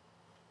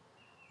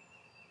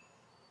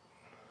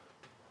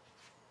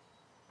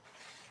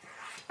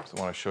I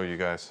want to show you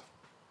guys.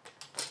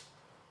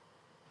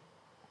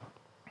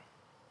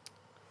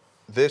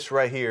 this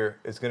right here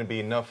is going to be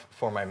enough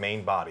for my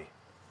main body.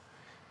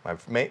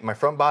 My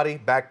front body,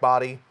 back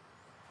body,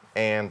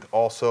 and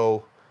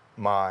also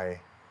my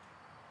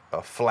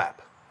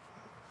flap.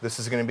 This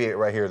is going to be it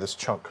right here, this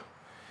chunk.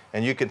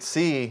 And you can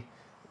see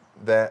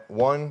that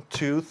 1,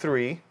 2,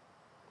 3.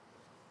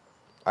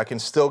 I can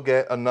still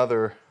get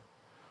another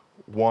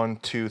 1,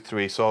 2,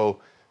 3. So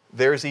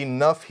there's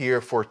enough here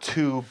for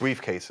 2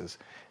 briefcases.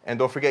 And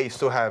don't forget, you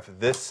still have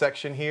this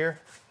section here,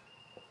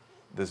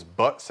 this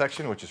butt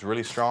section, which is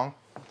really strong.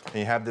 And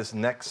you have this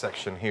neck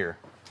section here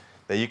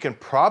that you can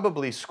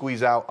probably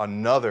squeeze out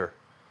another,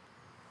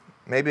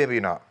 maybe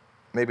not,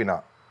 maybe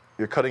not.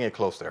 You're cutting it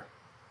close there.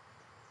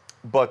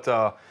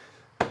 But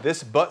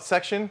this butt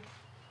section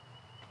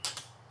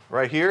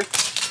right here,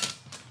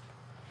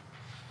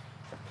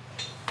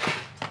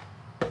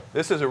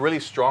 this is a really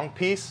strong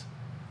piece.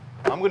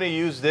 I'm going to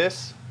use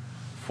this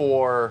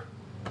for,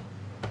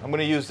 I'm going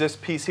to use this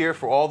piece here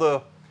for all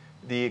the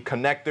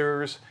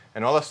connectors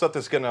and all that stuff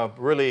that's going to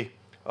really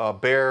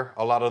bear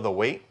a lot of the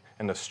weight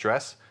and the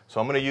stress. So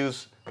I'm going to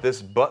use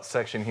this butt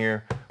section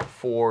here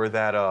for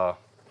that,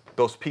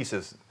 those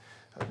pieces.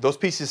 Those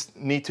pieces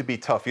need to be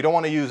tough. You don't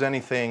want to use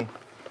anything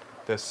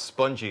that's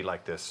spongy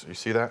like this. You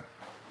see that?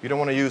 You don't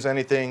want to use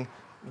anything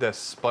that's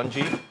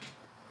spongy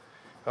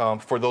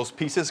for those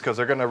pieces because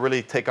they're going to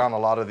really take on a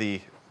lot of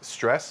the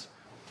stress.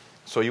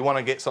 So you want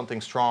to get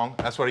something strong.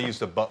 That's what I use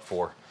the butt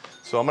for.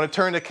 So I'm going to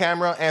turn the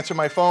camera, answer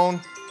my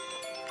phone,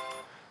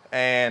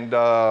 and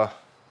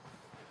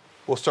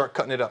we'll start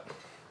cutting it up.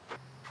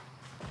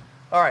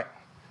 All right.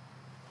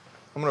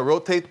 I'm going to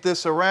rotate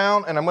this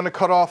around, and I'm going to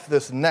cut off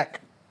this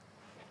neck.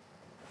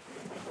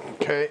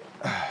 Okay.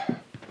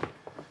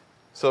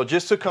 So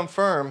just to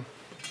confirm,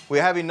 we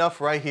have enough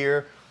right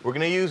here. We're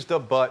going to use the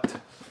butt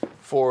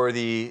for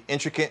the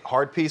intricate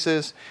hard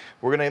pieces.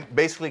 We're going to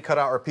basically cut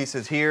out our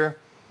pieces here,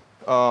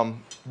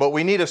 but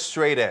we need a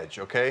straight edge,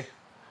 okay?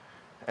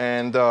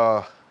 And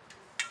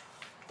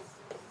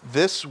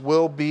this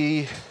will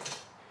be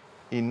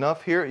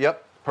enough here.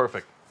 Yep,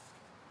 perfect.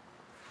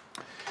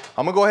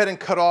 I'm going to go ahead and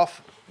cut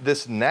off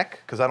this neck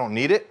because I don't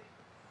need it.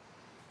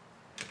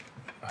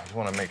 I just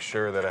want to make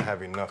sure that I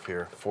have enough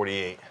here.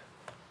 48.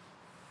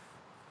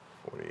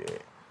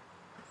 48.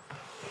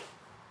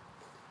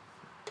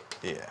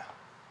 Yeah.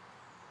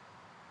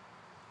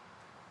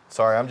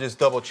 Sorry, I'm just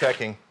double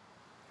checking.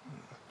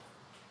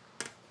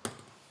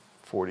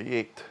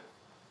 48.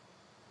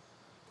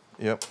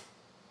 Yep.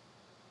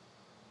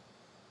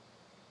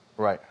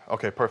 Right.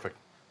 Okay, perfect.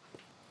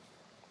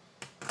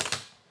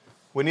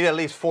 We need at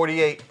least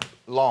 48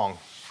 long.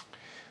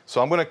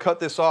 So I'm going to cut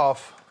this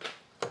off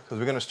because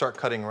we're going to start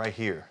cutting right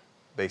here,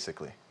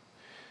 basically.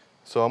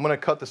 So I'm going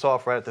to cut this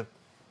off right at the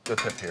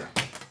tip here.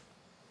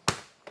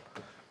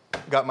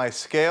 Got my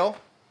scale,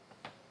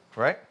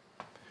 right?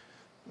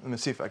 Let me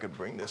see if I could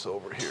bring this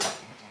over here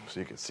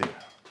so you can see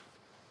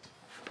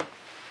it.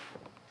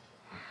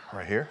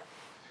 Right here.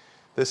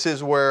 This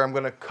is where I'm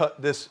going to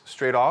cut this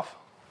straight off.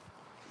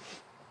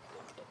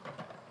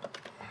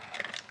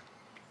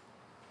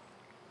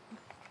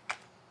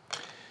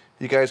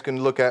 You guys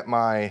can look at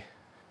my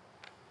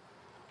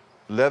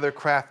leather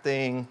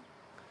crafting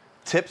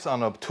tips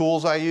on the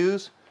tools I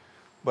use,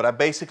 but I'm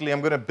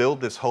going to build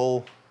this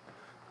whole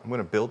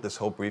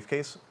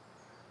briefcase,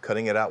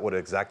 cutting it out with an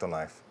X-Acto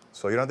knife.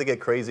 So you don't have to get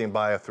crazy and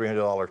buy a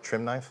 $300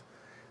 trim knife.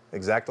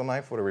 X-Acto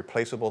knife with a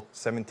replaceable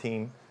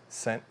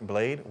 17-cent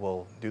blade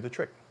will do the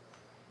trick.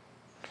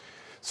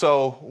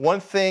 So one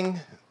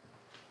thing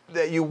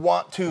that you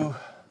want to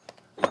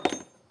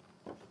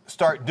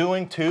start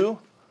doing too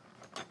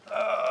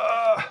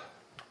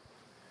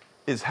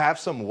is have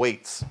some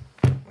weights,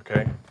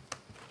 okay?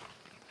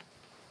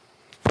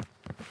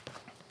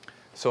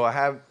 So I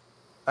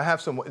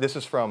have some, this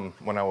is from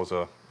when I was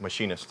a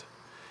machinist,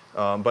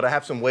 but I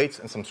have some weights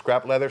and some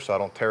scrap leather so I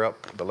don't tear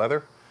up the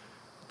leather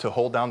to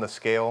hold down the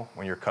scale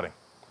when you're cutting.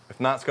 If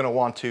not, it's gonna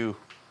want to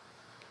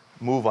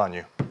move on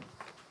you.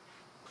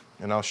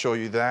 And I'll show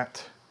you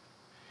that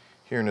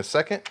here in a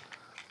second.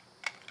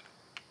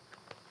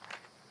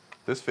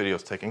 This video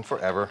is taking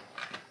forever.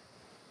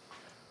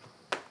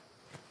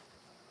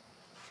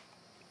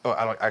 Oh,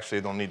 I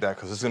don't need that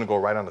because it's going to go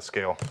right on the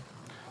scale.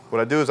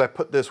 What I do is I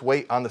put this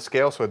weight on the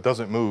scale so it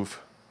doesn't move,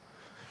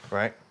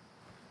 right?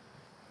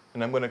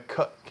 And I'm going to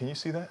cut. Can you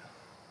see that?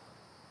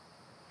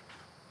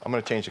 I'm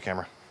going to change the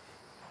camera.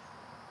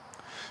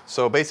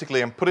 So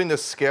basically, I'm putting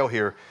this scale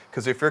here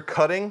because if you're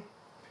cutting,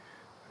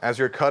 as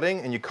you're cutting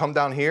and you come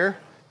down here,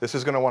 this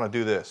is going to want to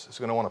do this. It's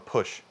going to want to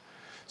push.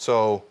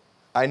 So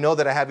I know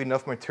that I have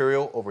enough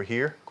material over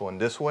here going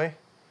this way.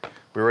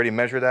 We already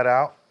measured that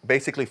out.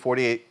 Basically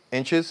 48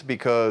 inches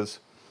because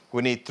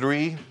we need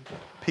 3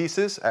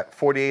 pieces at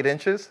 48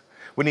 inches.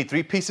 We need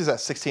 3 pieces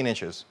at 16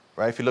 inches,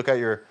 right? If you look at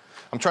your,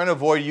 I'm trying to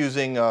avoid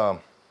using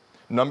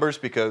numbers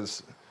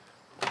because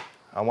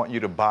I want you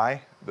to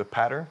buy the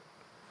pattern.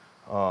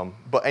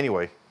 But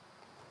anyway,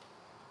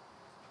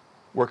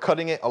 we're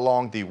cutting it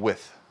along the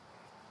width,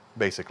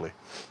 basically.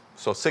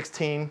 So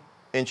 16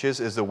 inches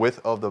is the width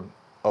of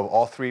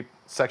all 3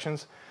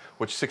 sections,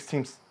 which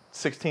 16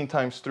 16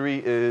 times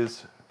 3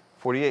 is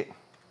 48.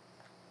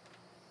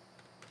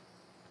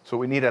 So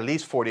we need at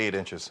least 48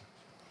 inches.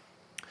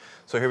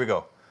 So here we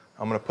go.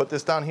 I'm gonna put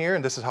this down here,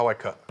 and this is how I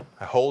cut.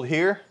 I hold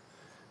here,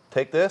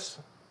 take this,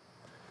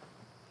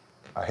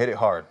 I hit it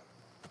hard.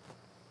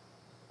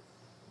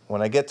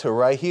 When I get to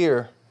right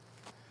here,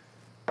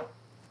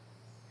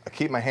 I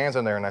keep my hands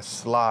on there and I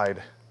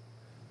slide.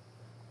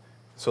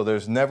 So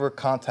there's never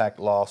contact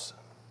loss.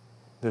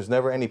 There's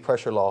never any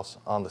pressure loss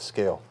on the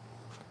scale.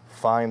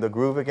 Find the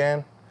groove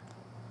again.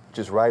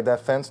 Just ride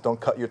that fence.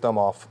 Don't cut your thumb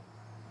off.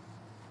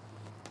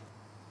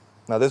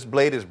 Now this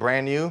blade is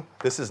brand new.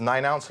 This is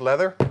 9-ounce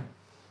leather.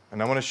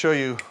 And I'm going to show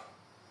you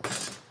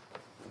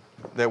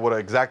that what an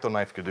X-Acto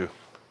knife could do.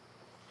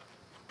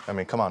 I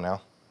mean, come on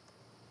now.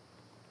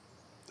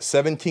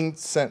 17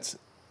 cents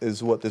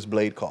is what this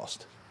blade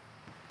cost.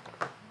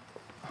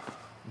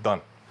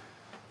 Done.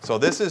 So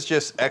this is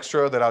just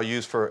extra that I'll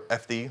use for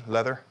FD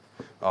leather.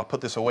 I'll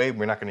put this away.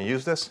 We're not going to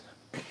use this.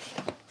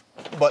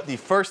 But the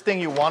first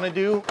thing you want to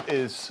do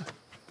is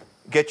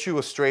get you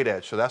a straight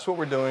edge. So that's what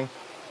we're doing.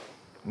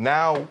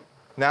 Now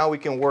we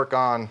can work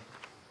on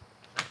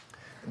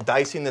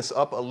dicing this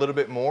up a little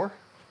bit more.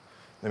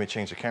 Let me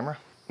change the camera.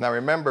 Now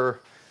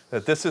remember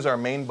that this is our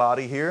main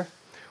body here.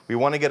 We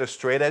want to get a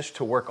straight edge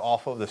to work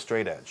off of the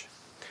straight edge.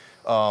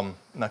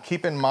 Now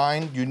keep in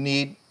mind you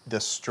need the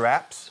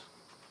straps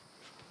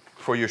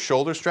for your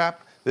shoulder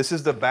strap. This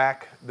is the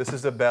back, this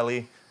is the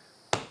belly.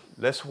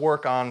 Let's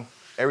work on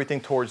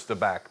everything towards the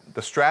back.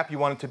 The strap, you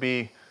want it to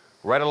be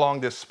right along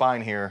this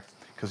spine here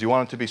because you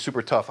want it to be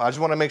super tough. I just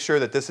want to make sure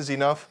that this is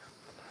enough,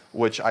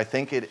 which I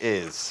think it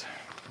is.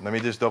 Let me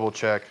just double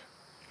check.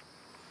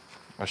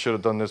 I should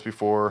have done this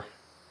before.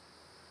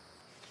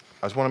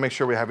 I just want to make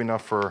sure we have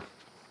enough for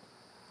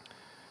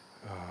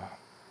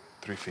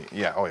 3 feet.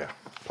 Yeah, oh yeah,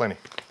 plenty.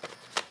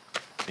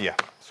 Yeah,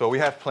 so we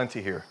have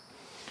plenty here.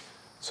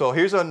 So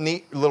here's a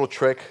neat little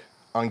trick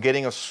on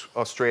getting a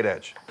straight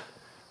edge.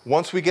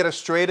 Once we get a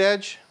straight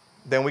edge,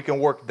 then we can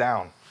work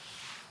down.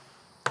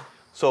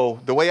 So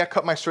the way I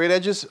cut my straight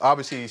edges,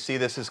 obviously you see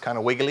this is kind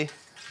of wiggly.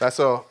 That's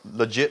a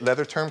legit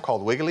leather term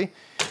called wiggly.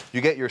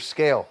 You get your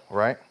scale,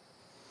 right?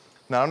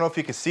 Now I don't know if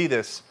you can see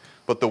this,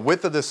 but the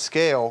width of this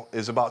scale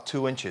is about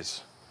 2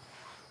 inches.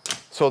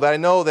 So that I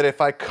know that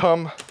if I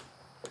come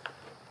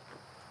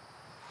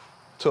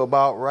to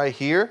about right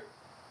here,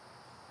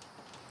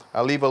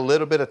 I leave a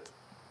little bit,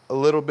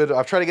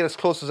 I'll try to get as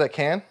close as I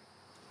can.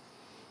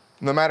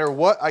 No matter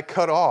what I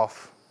cut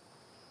off,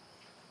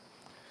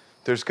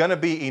 there's gonna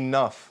be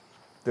enough.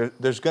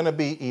 There's gonna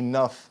be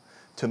enough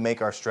to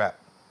make our strap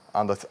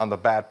on the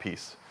bad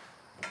piece.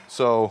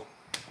 So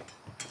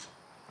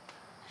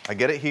I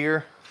get it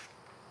here,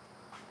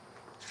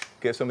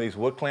 get some of these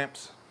wood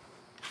clamps,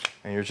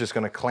 and you're just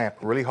gonna clamp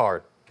really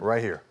hard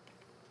right here.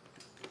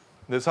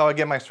 This is how I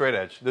get my straight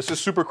edge. This is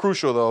super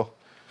crucial though.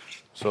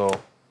 So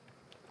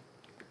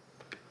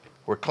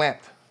we're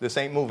clamped. This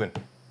ain't moving.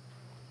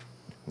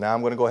 Now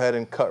I'm gonna go ahead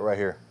and cut right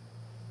here.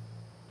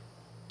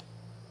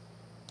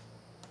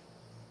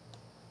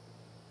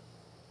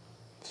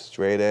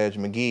 Straight edge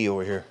McGee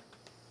over here,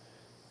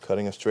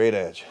 cutting a straight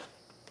edge.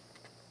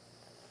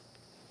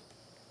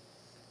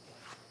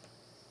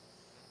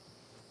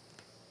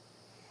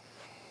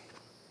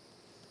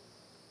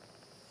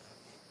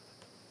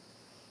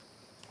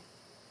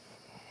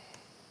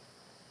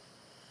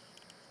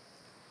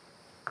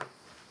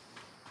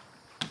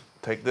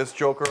 Take this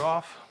joker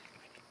off.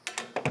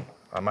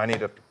 I might need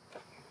to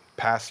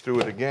pass through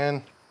it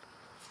again.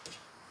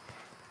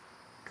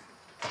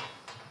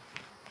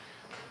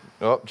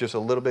 Oh, just a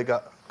little bit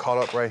got caught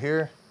up right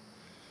here.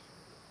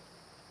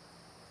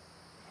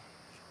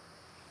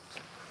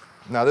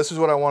 Now this is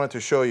what I wanted to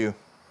show you.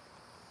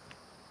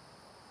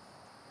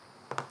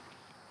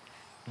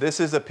 This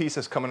is the piece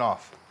that's coming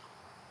off.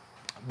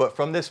 But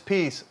from this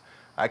piece,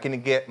 I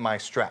can get my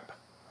strap,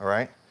 all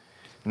right?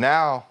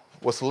 Now,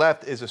 what's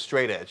left is a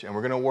straight edge, and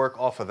we're gonna work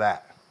off of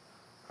that,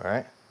 all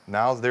right?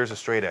 Now there's a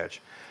straight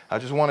edge. I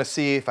just wanna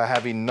see if I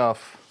have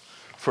enough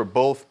for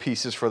both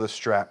pieces for the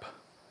strap.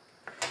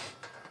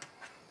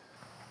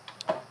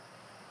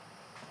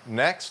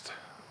 Next,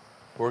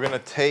 we're gonna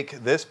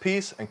take this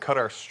piece and cut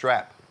our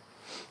strap,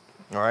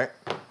 all right?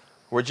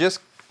 We're just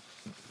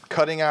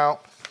cutting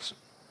out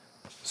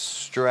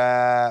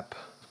strap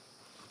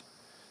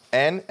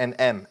N and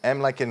M.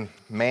 M like in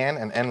man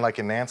and N like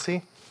in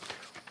Nancy.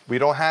 We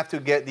don't have to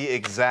get the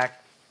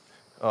exact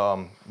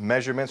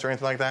measurements or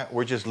anything like that.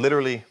 We're just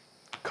literally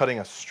cutting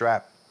a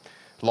strap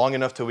long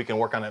enough till we can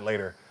work on it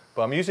later.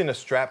 But I'm using a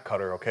strap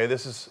cutter, okay?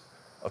 This is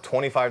a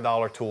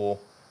 $25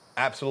 tool,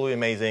 absolutely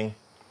amazing.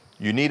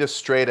 You need a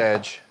straight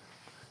edge.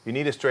 You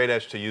need a straight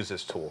edge to use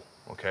this tool,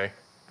 okay?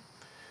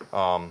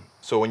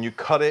 So when you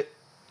cut it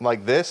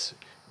like this,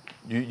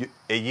 it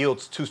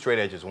yields 2 straight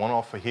edges, one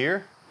off of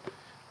here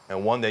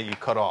and one that you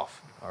cut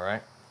off, all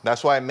right?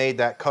 That's why I made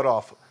that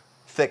cutoff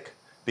thick,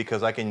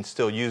 because I can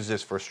still use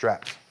this for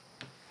straps.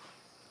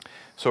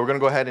 So we're gonna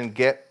go ahead and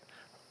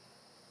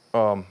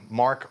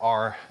mark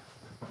our,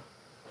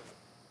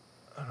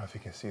 I don't know if you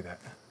can see that.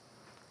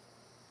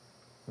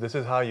 this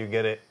is how you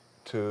get it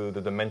to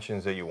the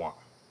dimensions that you want.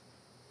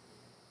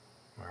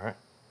 All right.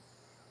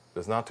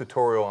 There's not a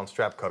tutorial on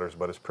strap cutters,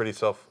 but it's pretty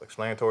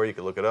self-explanatory. You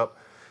can look it up.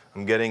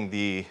 I'm getting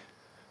the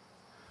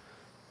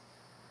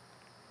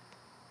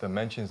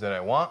dimensions that I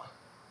want,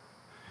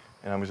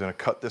 and I'm just going to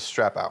cut this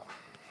strap out.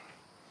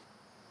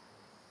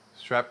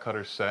 Strap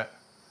cutter set,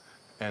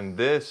 and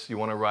this, you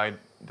want to ride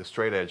the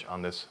straight edge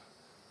on this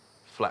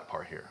flat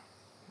part here.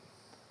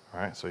 All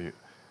right, so you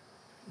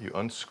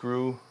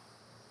unscrew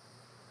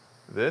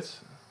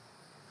this,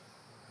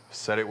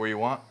 set it where you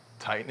want,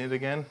 tighten it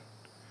again,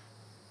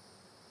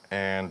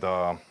 and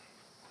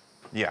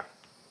yeah.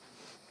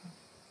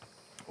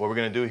 What we're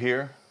going to do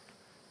here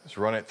is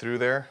run it through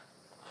there,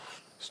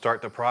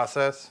 start the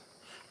process,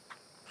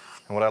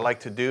 and what I like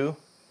to do,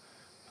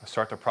 I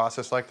start the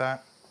process like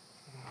that.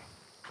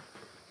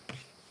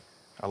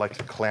 I like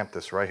to clamp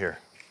this right here.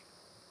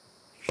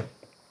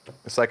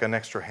 It's like an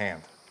extra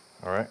hand,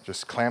 all right?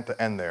 Just clamp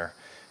the end there,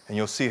 and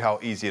you'll see how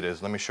easy it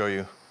is. Let me show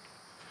you.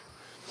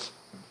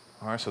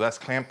 All right, so that's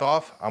clamped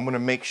off. I'm gonna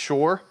make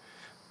sure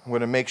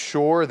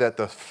that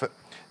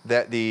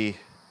the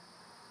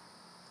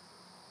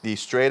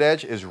straight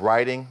edge is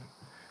riding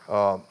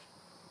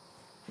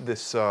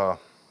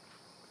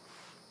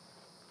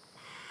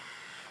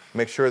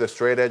make sure the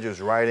straight edge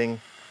is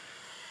riding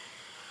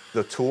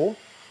the tool.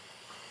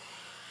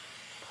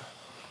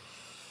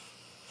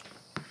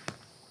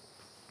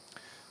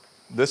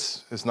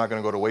 This is not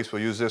going to go to waste.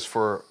 We'll use this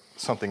for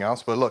something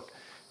else. But look,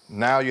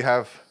 now you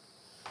have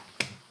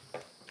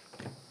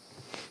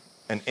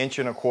an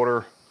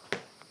 1.25"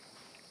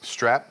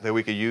 strap that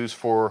we could use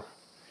for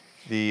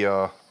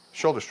the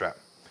shoulder strap.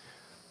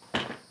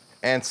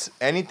 And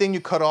anything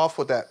you cut off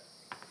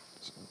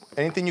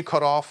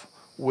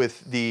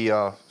with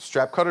the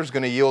strap cutter is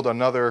going to yield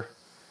another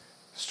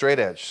straight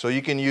edge. So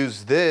you can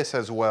use this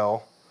as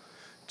well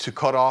to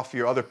cut off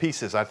your other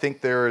pieces. I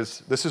think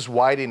this is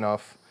wide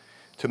enough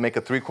to make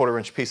a 3/4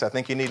 inch piece. I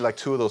think you need like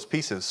 2 of those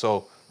pieces,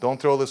 so don't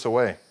throw this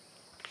away.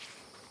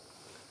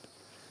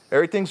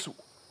 Everything's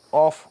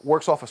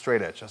works off a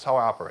straight edge. That's how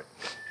I operate.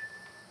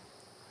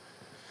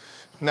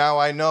 Now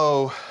I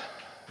know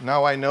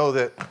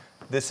that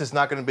this is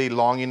not going to be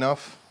long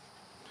enough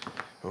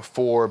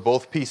for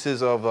both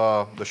pieces of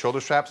the shoulder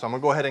strap, so I'm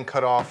going to go ahead and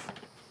cut off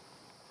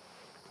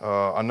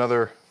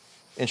another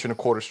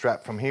 1.25"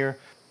 strap from here.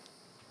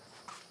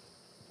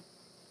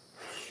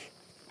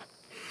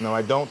 Now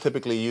I don't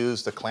typically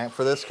use the clamp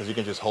for this because you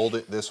can just hold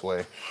it this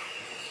way.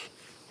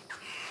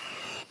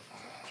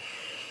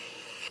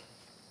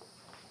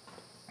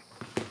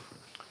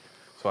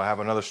 So I have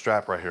another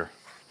strap right here,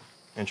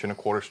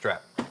 1.25"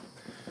 strap.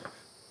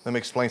 Let me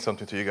explain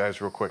something to you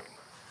guys real quick.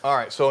 All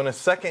right, so in a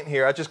second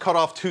here, I just cut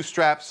off 2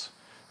 straps,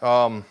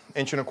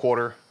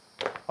 1.25"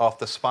 off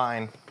the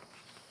spine,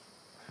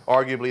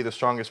 arguably the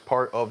strongest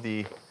part of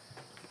the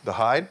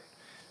hide.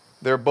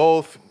 They're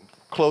both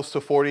close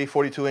to 40,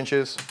 42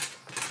 inches.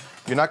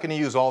 You're not going to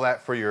use all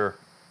that for your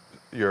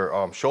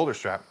shoulder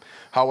strap.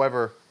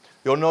 However,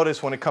 you'll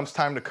notice when it comes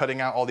time to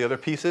cutting out all the other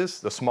pieces,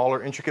 the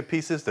smaller intricate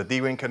pieces, the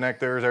D-ring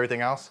connectors,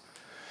 everything else,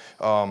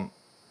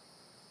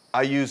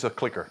 I use a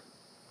clicker.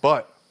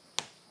 But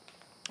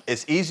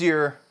it's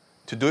easier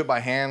to do it by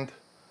hand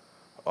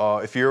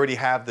if you already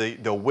have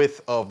the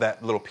width of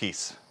that little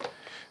piece.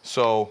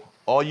 So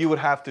all you would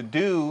have to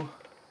do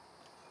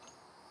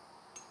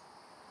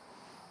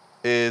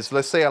is,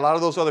 let's say a lot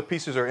of those other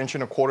pieces are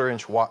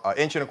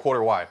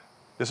 1.25" wide.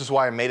 This is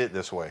why I made it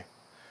this way,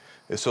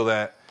 is so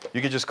that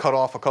you can just cut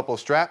off a couple of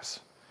straps,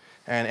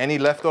 and any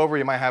leftover,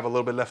 you might have a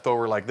little bit left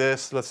over like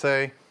this, let's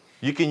say.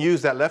 You can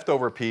use that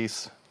leftover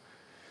piece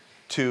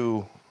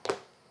to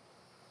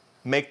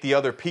make the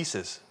other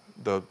pieces,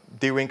 the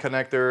D-ring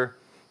connector,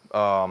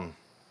 a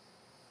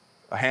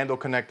handle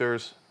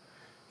connectors.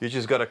 You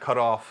just got to cut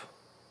off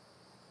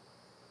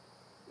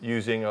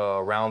using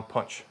a round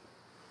punch.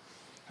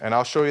 And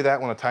I'll show you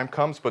that when the time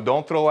comes, but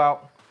don't throw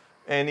out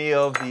any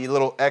of the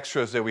little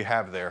extras that we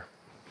have there,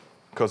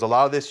 because a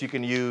lot of this you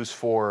can use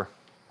for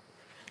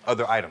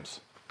other items,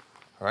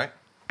 all right?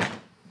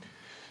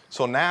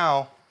 So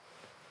now,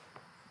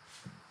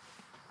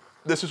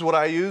 this is what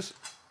I use.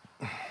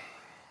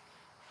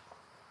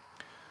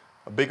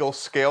 A big old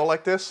scale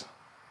like this,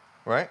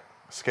 right?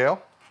 A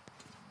scale.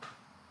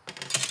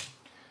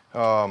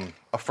 A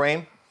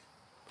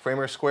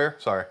framer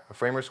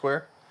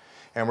square.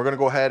 And we're gonna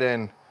go ahead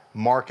and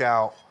mark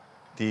out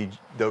the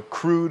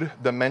crude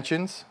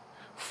dimensions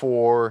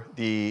for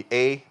the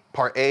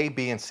part A,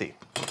 B, and C.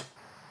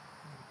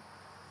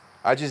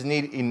 I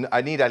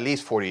need at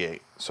least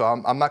 48. So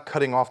I'm not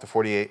cutting off the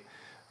 48.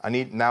 I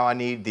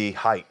need the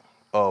height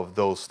of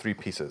those 3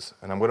 pieces.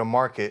 And I'm gonna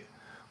mark it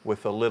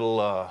with a little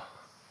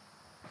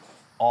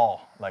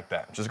awl like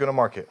that. I'm just gonna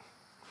mark it.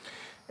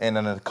 And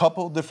in a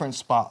couple different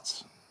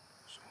spots.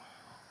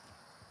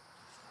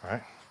 All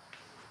right?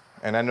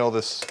 And I know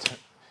these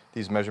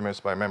measurements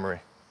by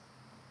memory.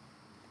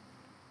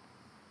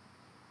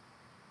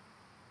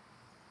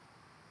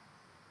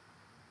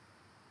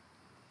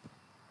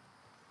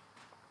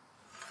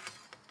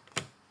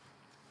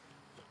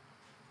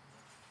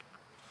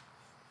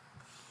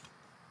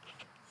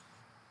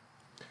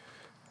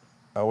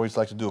 always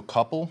like to do a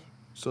couple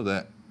so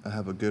that I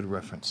have a good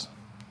reference.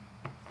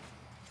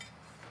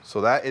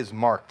 So that is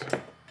marked.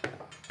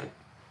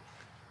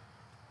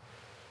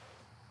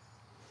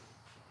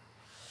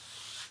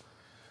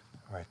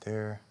 Right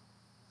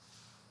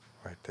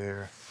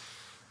there,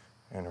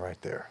 and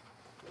right there.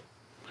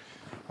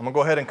 I'm gonna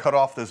go ahead and cut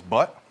off this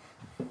butt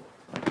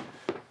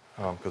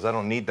because I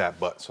don't need that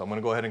butt. So I'm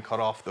gonna go ahead and cut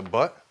off the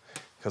butt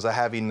because I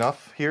have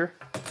enough here.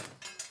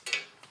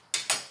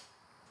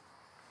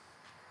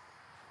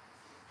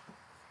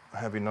 I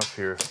have enough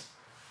here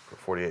for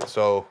 48.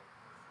 So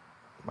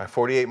my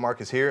 48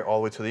 mark is here all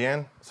the way to the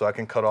end, so I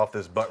can cut off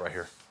this butt right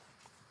here.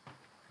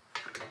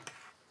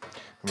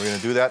 And we're gonna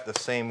do that the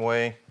same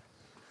way.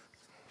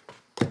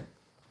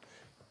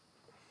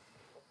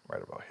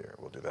 Right about here,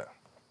 we'll do that.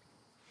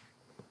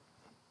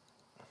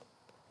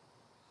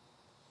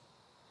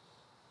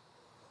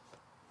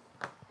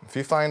 If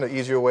you find an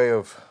easier way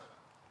of,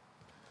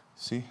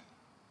 see?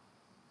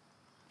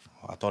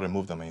 Well, I thought it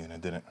moved on me and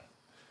it didn't.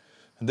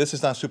 And this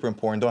is not super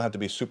important, don't have to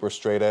be super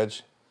straight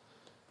edge,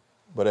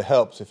 but it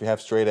helps if you have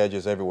straight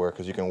edges everywhere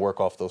because you can work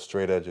off those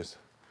straight edges.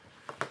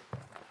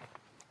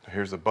 So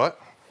here's the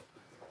butt.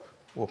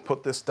 We'll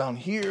put this down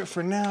here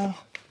for now.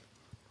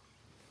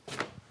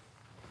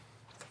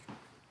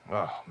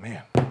 Oh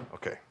man,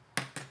 okay.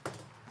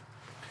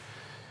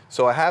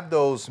 So I have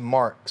those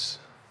marks.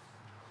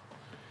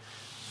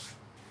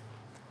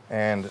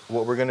 And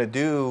what we're gonna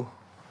do,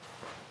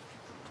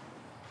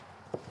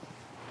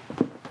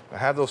 I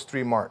have those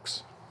 3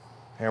 marks.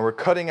 And we're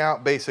cutting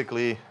out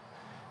basically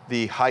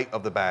the height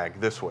of the bag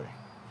this way.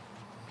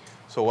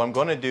 So what I'm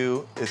gonna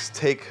do is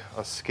take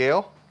a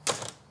scale,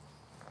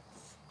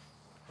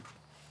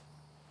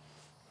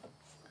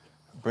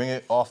 bring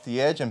it off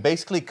the edge, and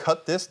basically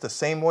cut this the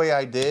same way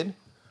I did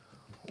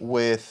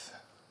with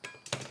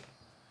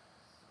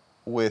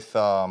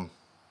the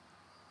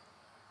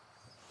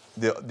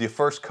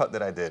first cut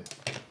that I did.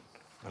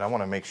 But I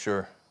want to make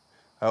sure.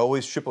 I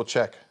always triple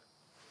check.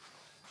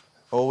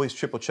 Always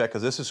triple check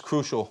because this is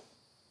crucial.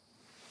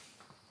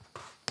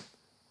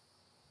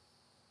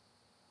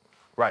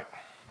 Right.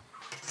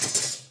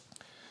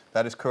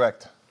 That is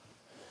correct.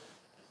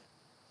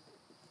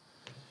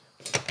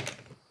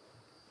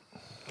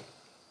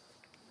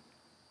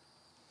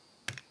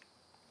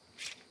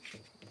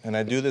 And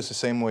I do this the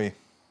same way.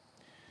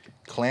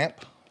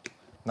 Clamp,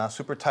 not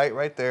super tight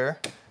right there.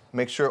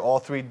 Make sure all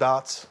 3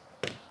 dots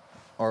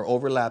are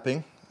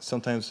overlapping.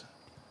 Sometimes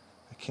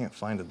I can't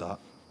find a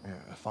dot. Yeah,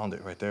 I found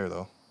it right there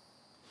though.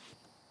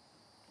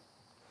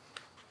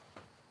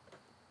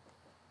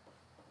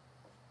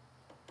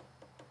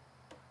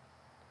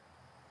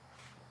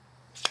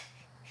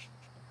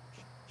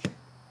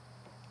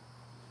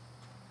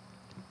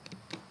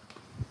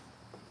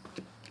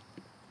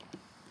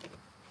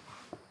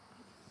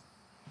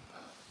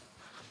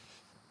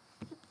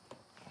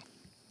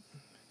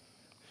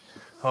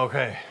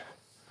 Okay,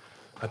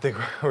 I think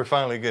we're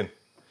finally good.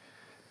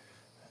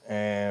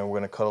 And we're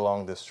gonna cut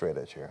along this straight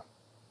edge here.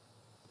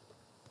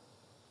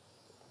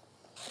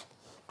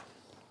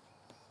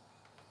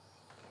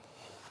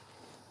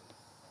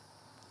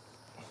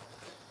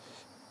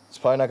 It's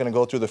probably not gonna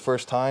go through the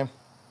first time,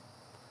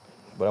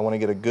 but I wanna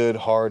get a good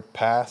hard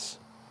pass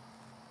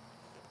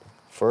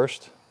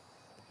first.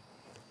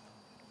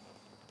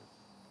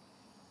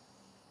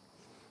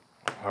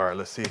 All right,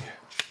 let's see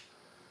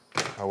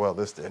how well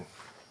this did.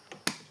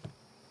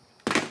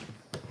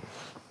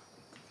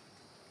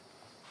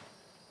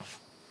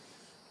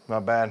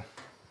 Not bad.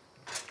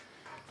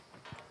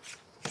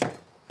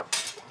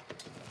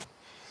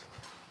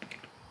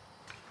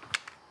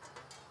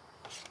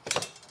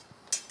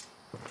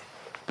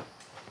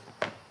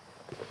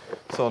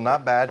 So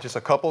not bad, just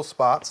a couple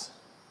spots.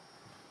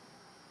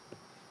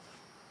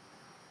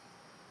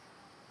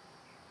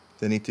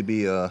 They need to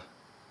be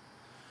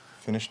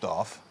finished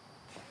off.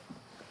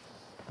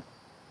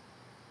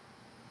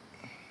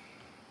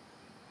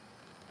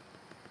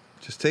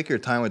 Just take your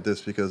time with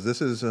this because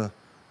this is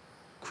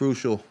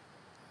crucial.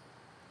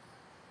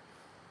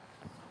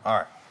 All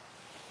right.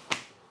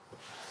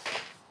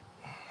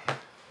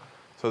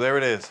 So there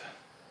it is.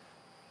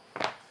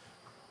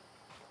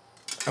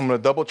 I'm going to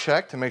double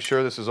check to make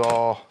sure this is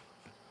all.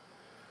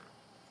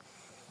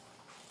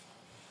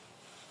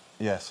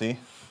 Yeah, see?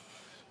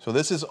 So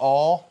this is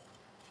all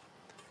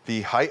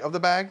the height of the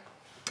bag.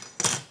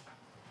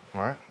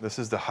 All right, this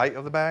is the height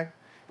of the bag.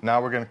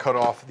 Now we're going to cut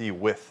off the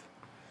width.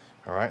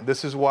 All right,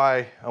 this is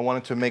why I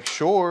wanted to make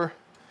sure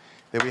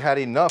that we had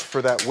enough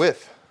for that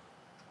width.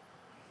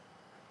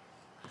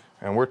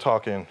 And we're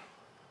talking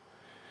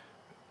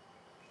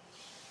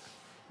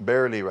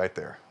barely right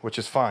there, which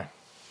is fine.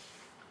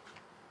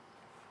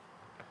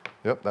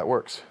 Yep, that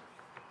works.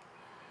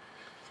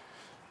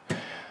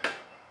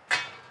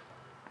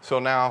 So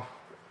now,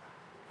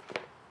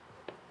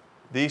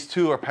 these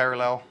 2 are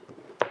parallel.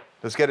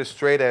 Let's get a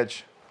straight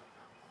edge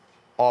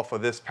off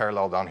of this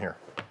parallel down here.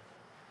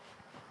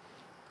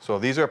 So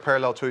these are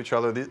parallel to each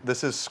other.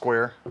 This is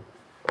square.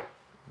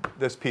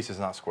 This piece is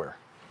not square.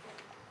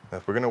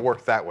 We're gonna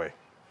work that way.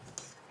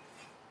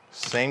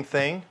 Same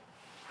thing,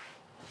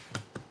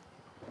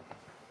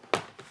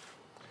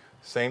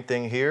 Same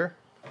thing here.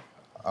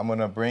 I'm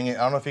gonna bring it, I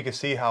don't know if you can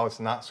see how it's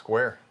not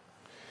square.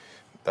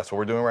 That's what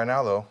we're doing right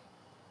now though.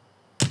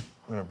 I'm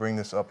gonna bring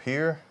this up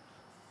here.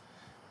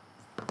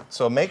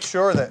 So make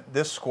sure that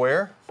this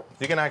square,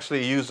 you can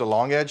actually use the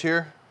long edge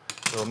here.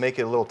 It'll make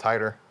it a little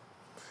tighter.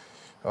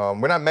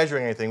 We're not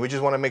measuring anything. We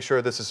just wanna make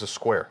sure this is a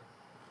square,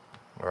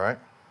 all right?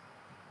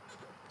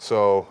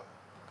 So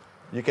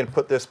you can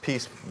put this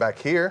piece back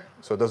here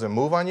so it doesn't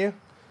move on you.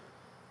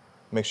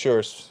 Make sure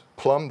it's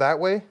plumb that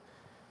way.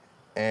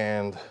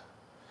 And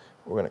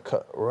we're gonna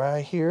cut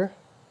right here.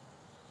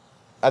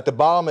 At the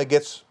bottom,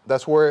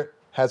 that's where it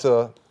has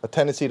a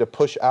tendency to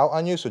push out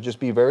on you, so just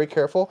be very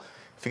careful.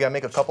 If you gotta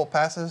make a couple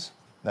passes,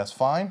 that's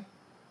fine.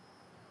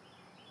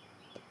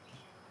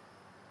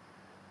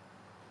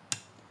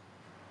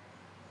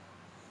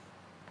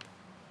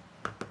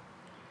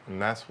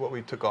 And that's what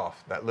we took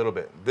off, that little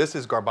bit. This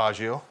is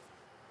garbaggio.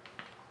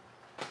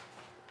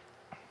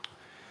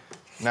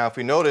 Now, if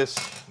we notice,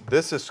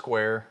 this is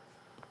square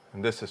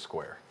and this is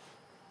square.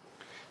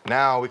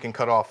 Now we can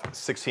cut off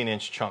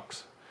 16-inch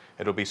chunks.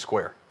 It'll be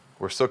square.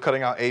 We're still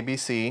cutting out A, B,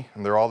 C,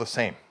 and they're all the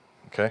same,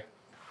 okay?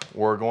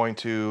 We're going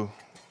to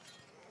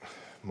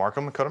mark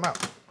them and cut them out.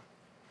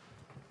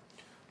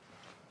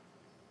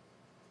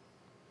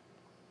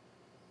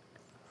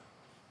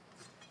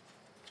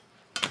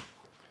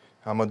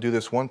 I'm gonna do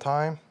this one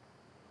time,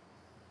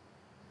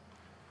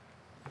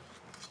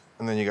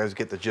 and then you guys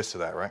get the gist of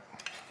that, right?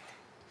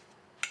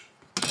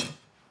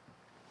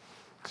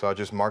 So I'll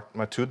just mark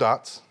my 2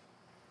 dots,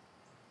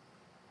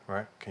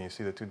 right? Can you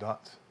see the 2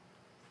 dots?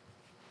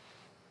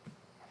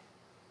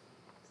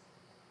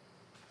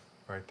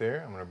 Right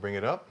there, I'm gonna bring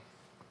it up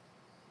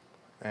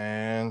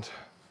and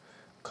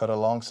cut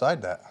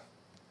alongside that.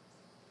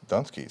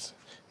 Dunskies.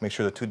 Make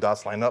sure the 2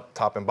 dots line up,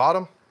 top and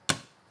bottom.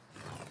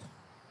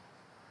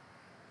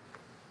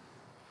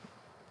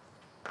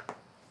 I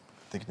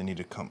think they need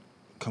to come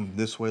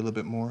this way a little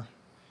bit more.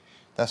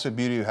 That's the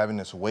beauty of having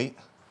this weight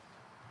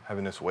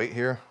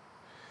here.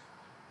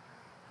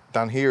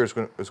 Down here is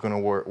gonna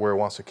where it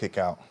wants to kick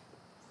out.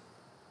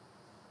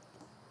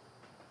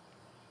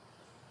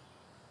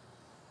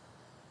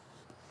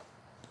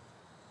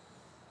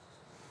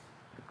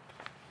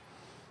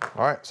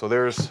 All right, so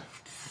there's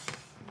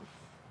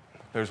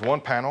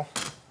one panel.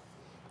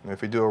 And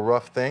if we do a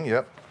rough thing,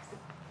 yep.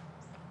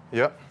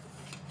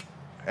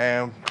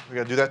 And we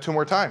gotta do that 2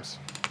 more times.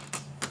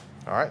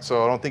 All right,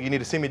 so I don't think you need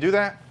to see me do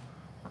that.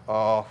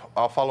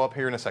 I'll follow up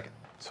here in a second.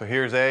 So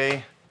here's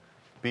A,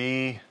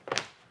 B,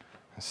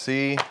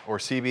 C, or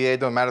CBA,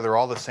 doesn't matter, they're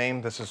all the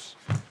same. This is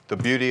the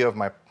beauty of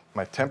my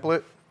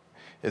template,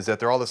 is that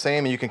they're all the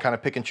same and you can kind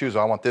of pick and choose.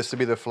 I want this to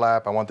be the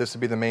flap, I want this to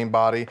be the main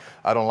body.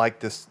 I don't like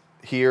this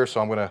here, so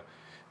I'm gonna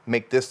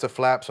make this the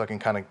flap so I can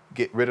kind of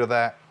get rid of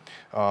that.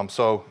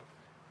 So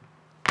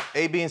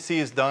A, B, and C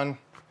is done.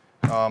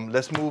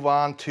 Let's move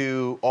on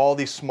to all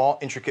these small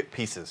intricate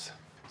pieces.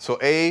 So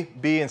A,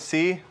 B, and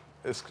C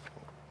is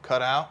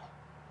cut out.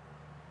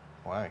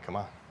 Why, come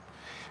on.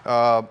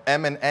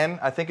 M and N,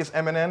 I think it's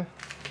M and N.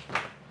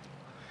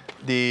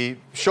 The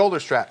shoulder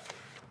strap.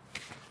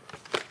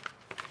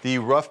 The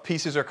rough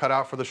pieces are cut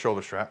out for the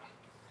shoulder strap.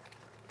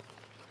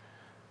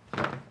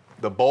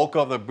 The bulk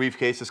of the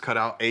briefcase is cut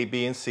out A,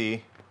 B, and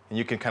C, and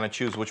you can kind of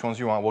choose which ones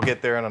you want. We'll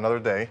get there in another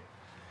day.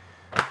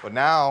 But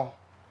now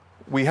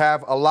we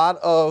have a lot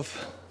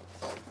of,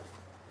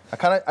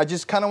 I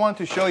just kind of wanted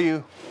to show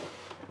you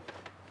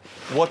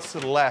what's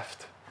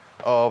left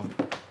of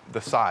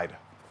the side.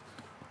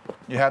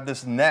 You have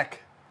this neck,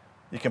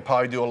 you can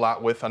probably do a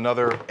lot with,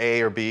 another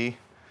A or B.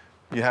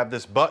 You have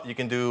this butt, you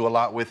can do a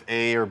lot with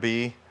A or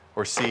B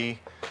or C.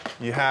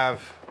 You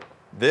have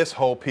this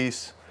whole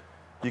piece,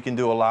 you can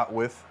do a lot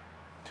with.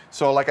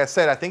 So like I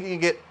said, I think you can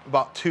get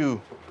about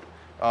 2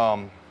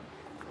 on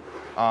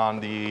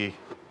the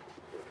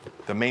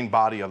main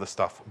body of the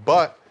stuff.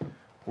 But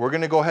we're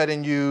gonna go ahead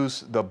and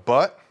use the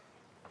butt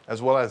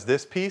as well as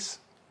this piece.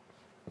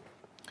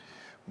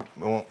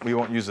 We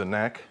won't use the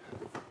neck.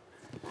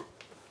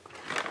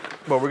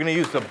 But we're gonna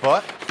use the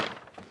butt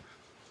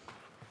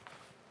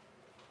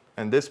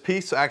and this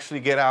piece to actually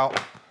get out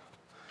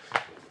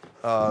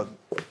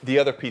the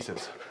other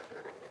pieces,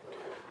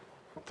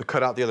 to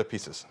cut out the other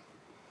pieces.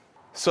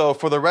 So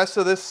for the rest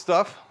of this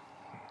stuff,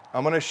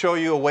 I'm gonna show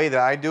you a way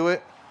that I do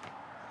it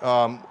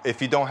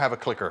if you don't have a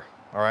clicker,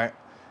 all right?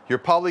 You're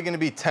probably gonna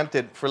be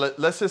tempted for,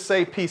 let's just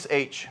say piece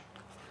H.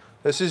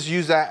 Let's just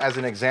use that as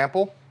an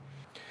example.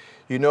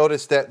 You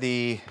notice that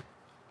the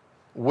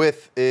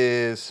width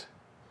is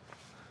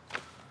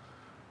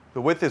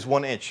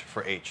 1 inch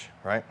for H,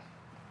 right?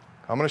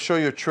 I'm gonna show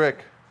you a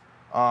trick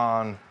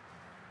on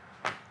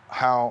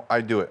how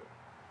I do it.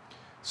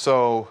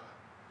 So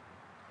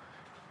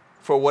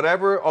for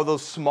whatever of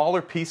those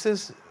smaller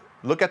pieces,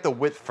 look at the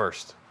width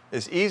first.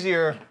 It's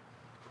easier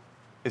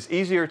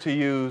to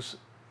use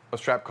a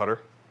strap cutter.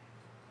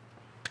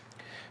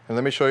 And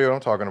let me show you what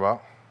I'm talking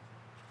about.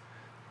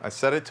 I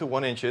set it to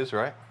 1 inch,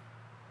 right?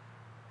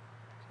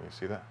 Can you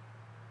see that?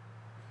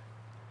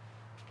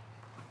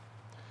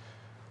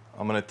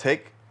 I'm gonna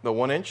take the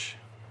 1 inch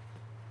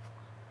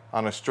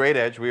on a straight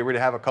edge. We already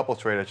have a couple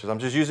straight edges. I'm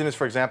just using this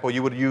for example.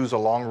 You would use a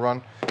long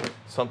run,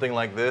 something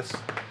like this.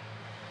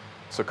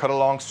 So cut a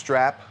long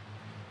strap,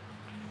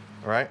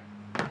 all right?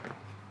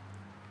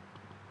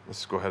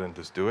 Let's go ahead and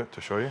just do it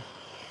to show you.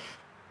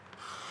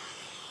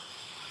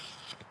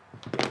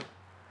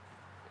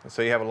 Let's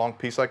say you have a long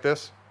piece like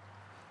this.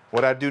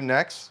 What I do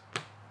next,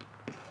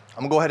 I'm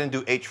gonna go ahead and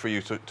do H for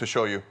you to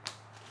show you.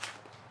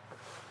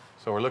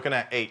 So we're looking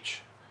at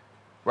H.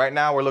 Right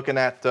now we're looking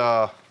at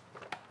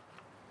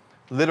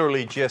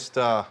literally just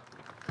 1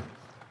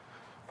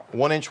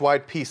 inch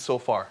wide piece so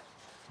far,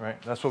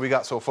 right? That's what we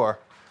got so far.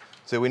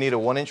 So we need a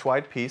 1 inch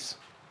wide piece.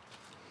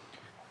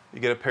 You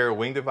get a pair of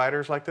wing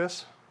dividers like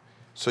this.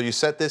 So you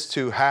set this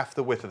to half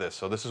the width of this.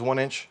 So this is 1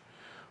 inch.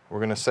 We're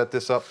gonna set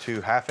this up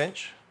to 1/2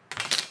 inch.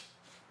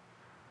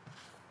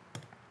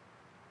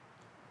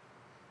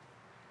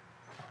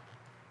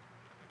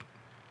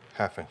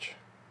 Half inch.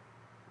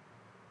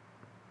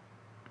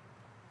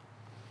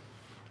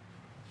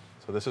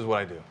 So this is what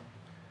I do.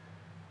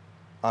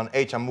 On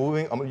H,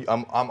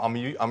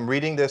 I'm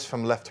reading this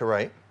from left to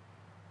right.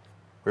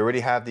 We already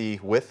have the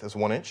width as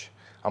 1 inch.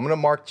 I'm gonna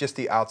mark just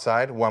the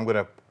outside where I'm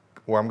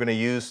gonna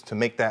use to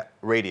make that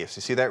radius.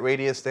 You see that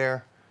radius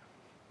there?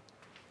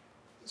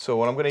 So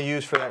what I'm gonna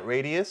use for that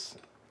radius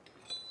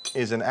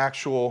is an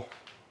actual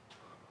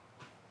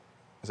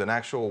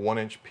 1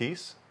 inch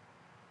piece.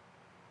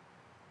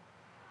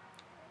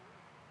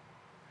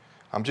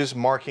 I'm just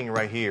marking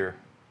right here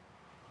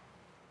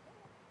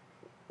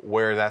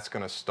where that's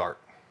gonna start,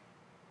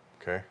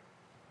 okay?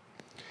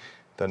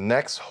 The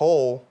next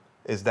hole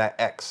is that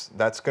X.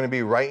 That's gonna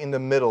be right in the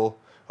middle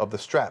of the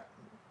strap.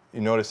 You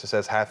notice it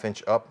says 1/2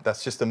 inch up.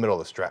 That's just the middle of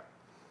the strap.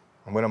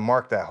 I'm gonna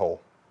mark that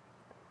hole.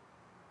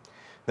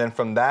 Then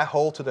from that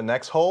hole to the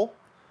next hole,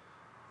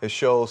 it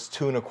shows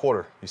 2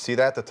 1/4. You see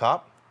that at the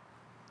top?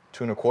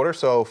 2 1/4.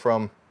 So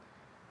from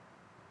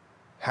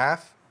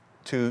 1/2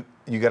 to,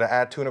 you gotta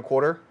add 2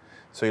 1/4.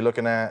 So you're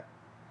looking at,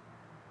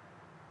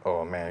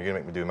 oh man, you're gonna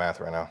make me do math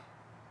right now.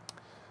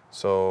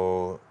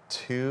 So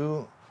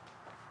 1/2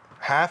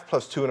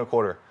 plus 2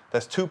 1/4.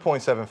 That's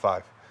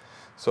 2.75.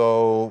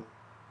 So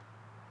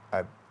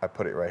I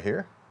put it right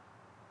here.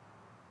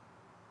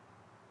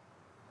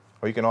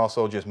 Or you can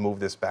also just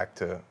move this back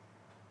to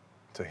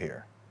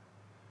here,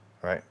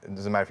 right? It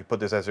doesn't matter if you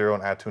put this at 0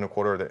 and add 2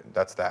 1/4,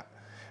 that's that.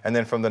 And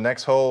then from the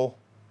next hole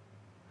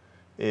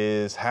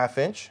is 1/2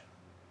 inch.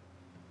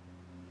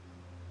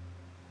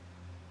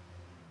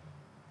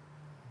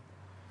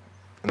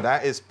 And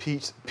that is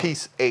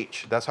piece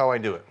H. That's how I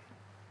do it.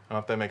 I don't know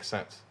if that makes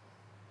sense.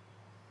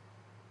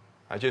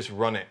 I just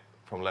run it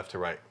from left to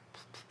right.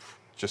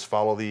 Just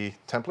follow the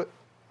template.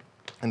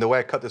 And the way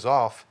I cut this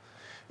off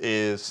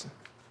is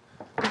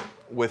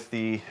with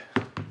the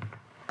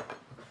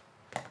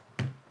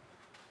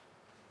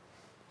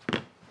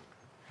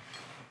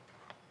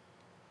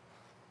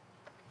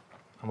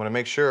I'm gonna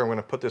make sure I'm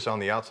gonna put this on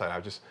the outside.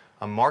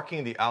 I'm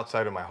marking the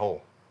outside of my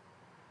hole.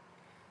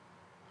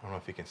 I don't know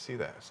if you can see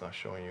that. It's not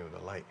showing you the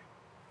light.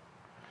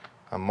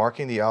 I'm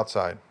marking the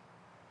outside.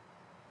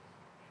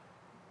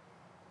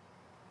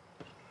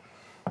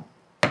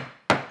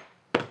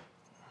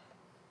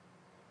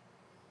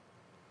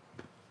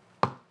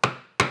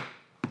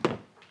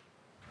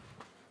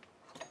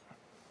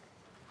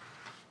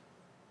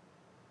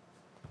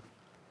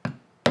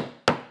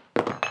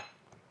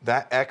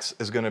 That X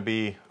is going to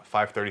be a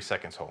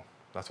 5/32 hole.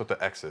 That's what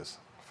the X is,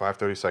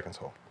 5/32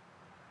 hole.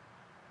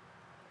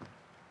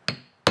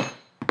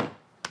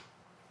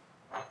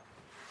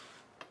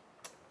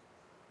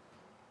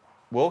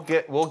 We'll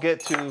get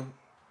to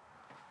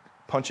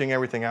punching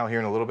everything out here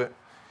in a little bit,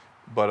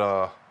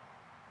 but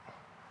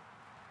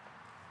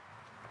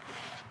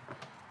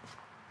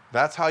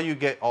that's how you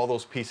get all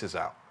those pieces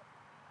out.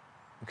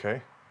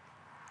 Okay,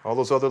 all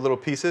those other little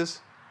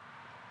pieces.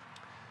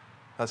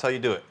 That's how you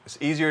do it. It's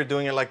easier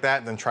doing it like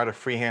that than try to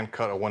freehand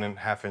cut a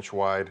 1.5 inch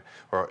wide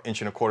or 1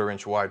 1/4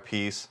 inch wide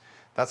piece.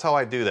 That's how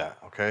I do that.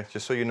 Okay,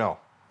 just so you know.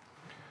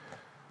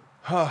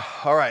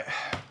 All right,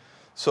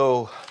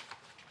 so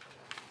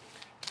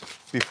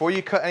before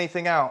you cut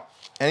anything out,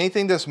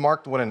 anything that's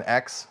marked with an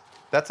X,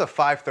 that's a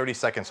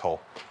 5/32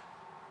 hole,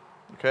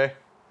 okay?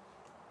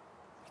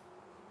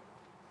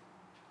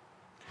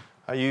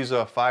 I use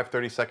a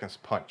 5/32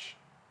 punch.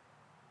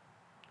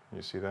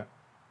 You see that?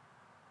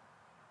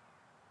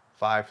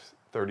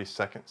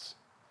 5/32.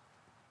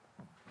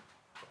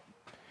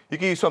 You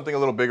can use something a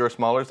little bigger or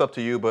smaller, it's up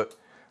to you, but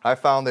I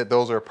found that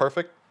those are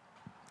perfect.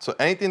 So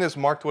anything that's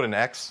marked with an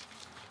X,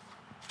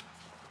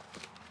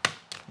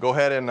 go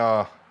ahead and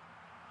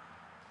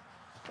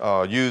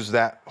use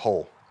that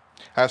hole.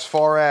 As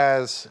far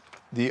as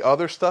the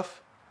other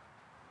stuff,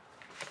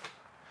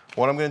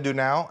 what I'm gonna do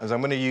now is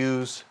I'm gonna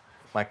use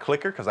my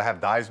clicker, because I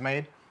have dies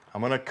made.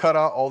 I'm gonna cut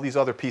out all these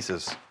other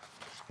pieces,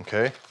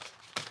 okay?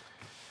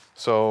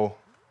 So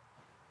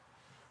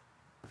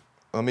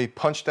let me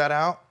punch that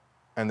out,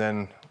 and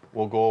then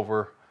we'll go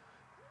over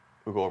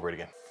it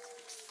again.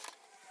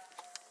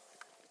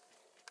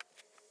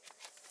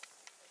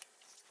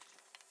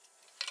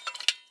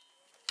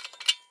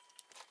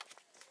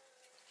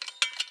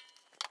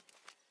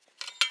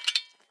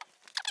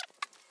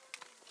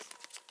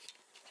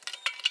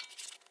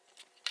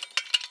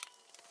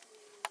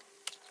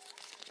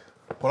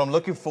 What I'm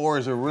looking for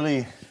is a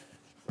really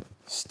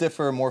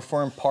stiffer, more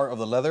firm part of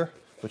the leather,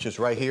 which is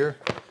right here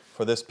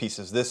for this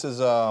pieces. This is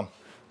for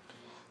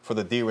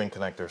the D-ring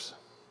connectors.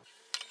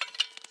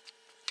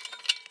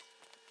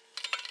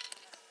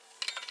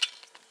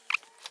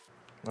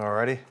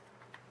 Alrighty,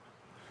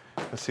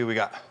 let's see what we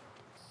got.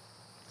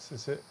 This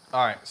is it.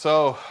 All right,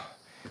 so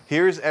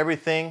here's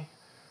everything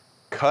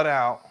cut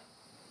out.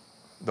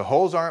 The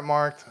holes aren't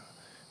marked.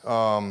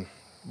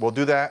 We'll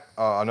do that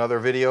another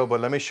video,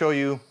 but let me show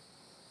you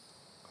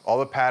all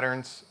the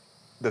patterns.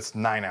 That's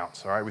 9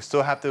 ounce, all right? We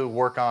still have to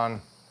work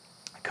on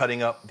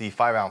cutting up the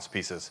 5 ounce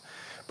pieces.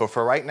 But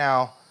for right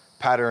now,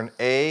 pattern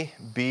A,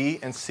 B,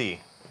 and C.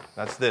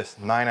 That's this,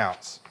 9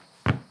 ounce.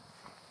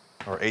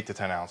 Or 8 to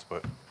 10 ounce,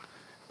 but.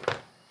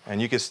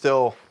 And you can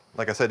still,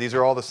 like I said, these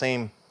are all the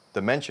same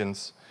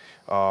dimensions.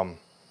 When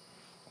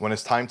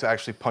it's time to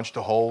actually punch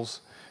the holes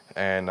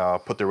and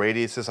put the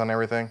radiuses on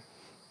everything,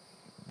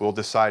 we'll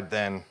decide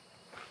then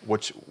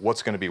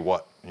what's gonna be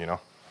what, you know?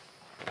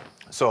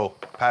 So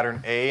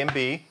pattern A and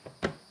B,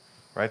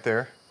 right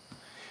there.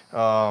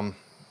 We're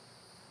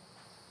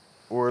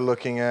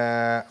looking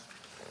at,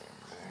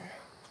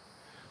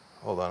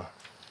 hold on.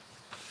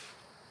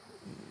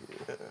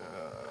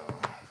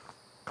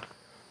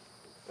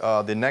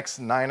 The next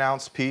 9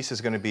 ounce piece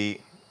is going to be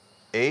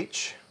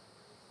H.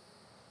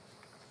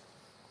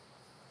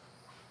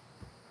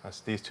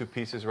 That's these two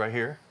pieces right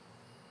here.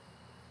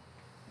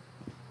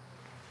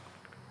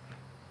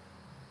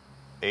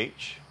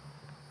 H.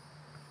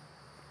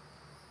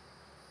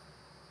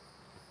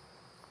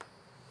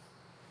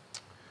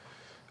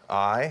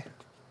 I.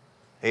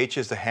 H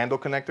is the handle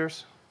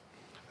connectors.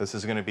 This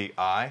is going to be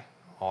I,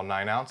 all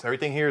 9 ounce.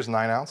 Everything here is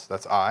 9 ounce.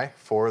 That's I,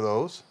 4 of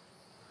those.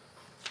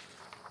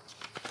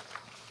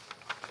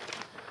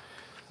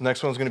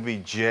 Next one's going to be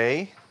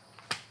J.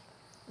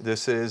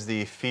 This is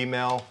the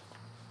female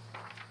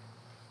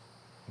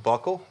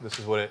buckle. This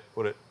is what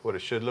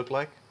it should look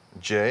like.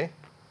 J.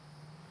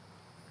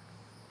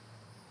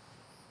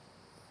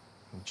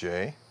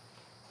 J.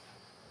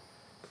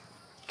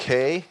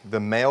 K, the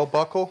male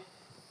buckle.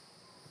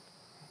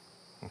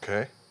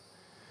 Okay.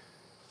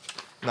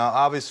 Now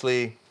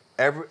obviously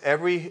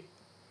every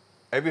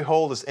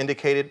hole is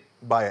indicated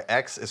by an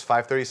X is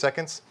 5/30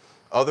 seconds.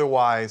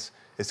 Otherwise,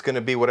 it's going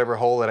to be whatever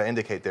hole that I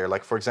indicate there.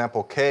 Like for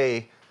example,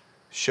 K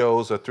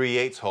shows a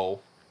 3/8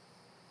 hole.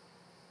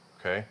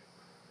 Okay.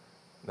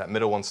 That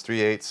middle one's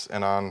 3/8,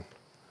 and on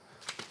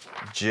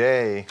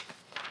J,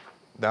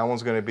 that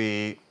one's going to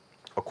be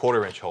a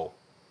 1/4 inch hole.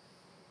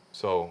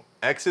 So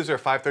X's are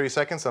 5/30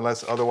 seconds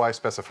unless otherwise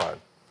specified,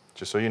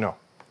 just so you know.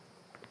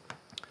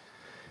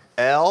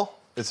 L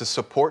is the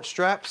support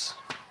straps.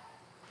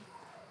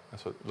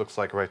 That's what it looks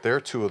like right there,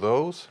 2 of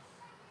those.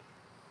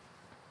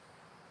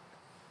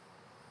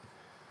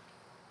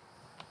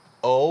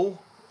 O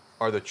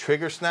are the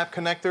trigger snap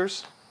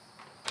connectors.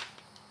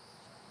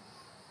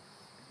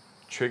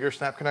 Trigger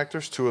snap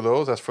connectors, 2 of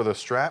those, that's for the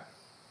strap.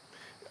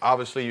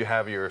 Obviously you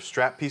have your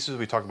strap pieces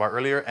we talked about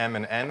earlier, M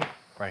and N,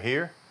 right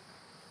here.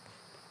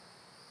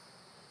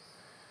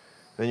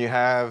 Then you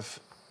have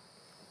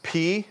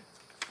P,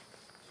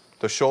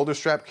 the shoulder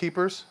strap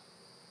keepers.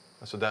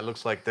 That's what that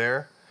looks like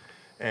there.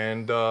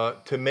 And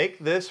to make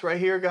this right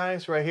here,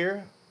 guys, right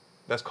here,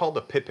 that's called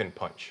the Pippin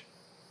Punch.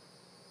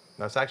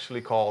 That's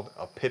actually called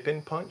a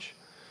Pippin Punch.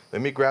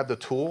 Let me grab the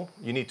tool.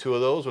 You need 2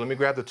 of those. Let me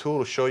grab the tool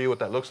to show you what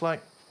that looks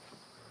like.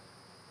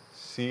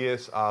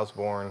 C.S.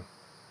 Osborne.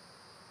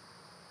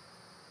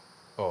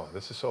 Oh,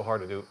 this is so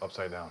hard to do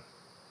upside down.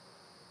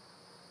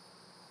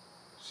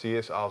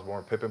 C.S.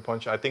 Osborne Pippin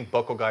Punch. I think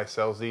Buckle Guy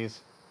sells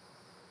these.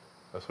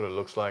 That's what it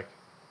looks like.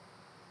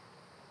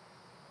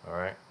 All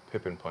right,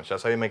 Pippin Punch.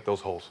 That's how you make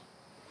those holes.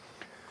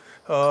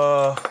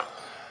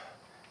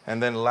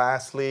 And then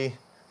lastly,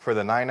 for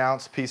the 9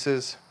 ounce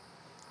pieces,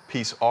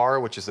 piece R,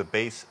 which is a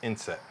base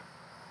inset.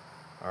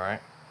 All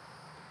right.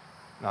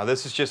 Now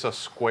this is just a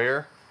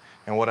square,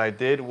 and what I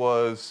did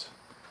was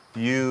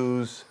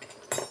use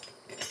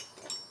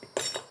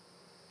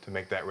to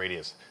make that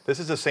radius. This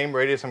is the same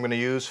radius I'm going to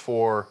use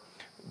for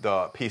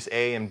the piece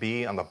A and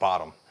B on the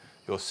bottom.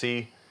 You'll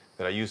see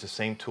that I use the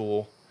same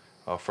tool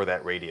for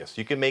that radius.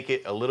 You can make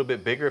it a little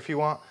bit bigger if you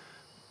want,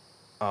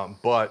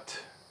 but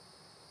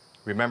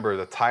remember,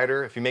 the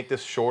tighter, if you make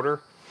this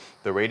shorter,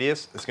 the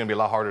radius, it's going to be a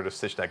lot harder to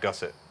stitch that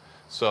gusset.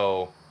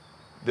 So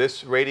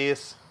this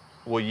radius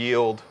will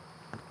yield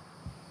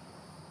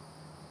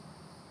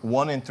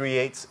 1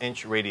 3/8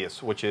 inch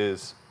radius, which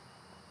is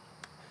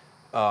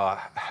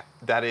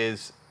that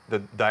is the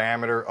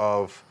diameter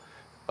of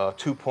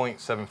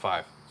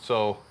 2.75.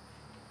 So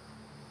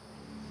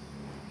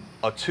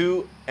a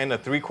 2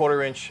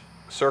 3/4 inch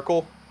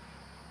circle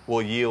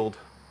will yield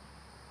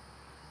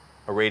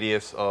a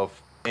radius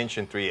of 1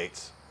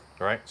 3/8.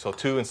 All right, so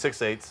 2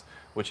 6/8,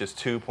 which is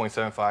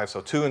 2.75.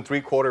 So 2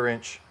 3/4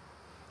 inch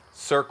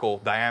circle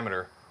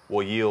diameter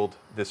will yield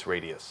this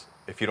radius.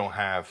 If you don't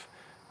have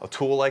a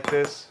tool like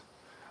this,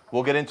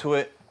 we'll get into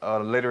it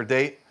at a later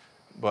date,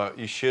 but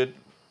you should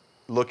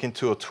look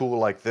into a tool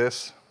like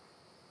this,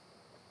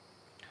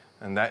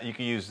 and that you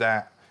can use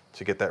that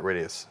to get that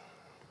radius.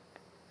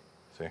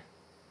 See,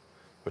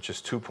 which is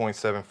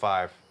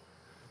 2.75.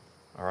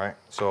 All right,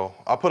 so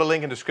I'll put a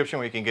link in the description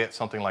where you can get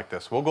something like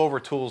this. We'll go over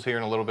tools here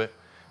in a little bit,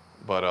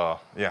 but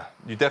yeah,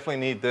 you definitely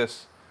need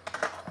this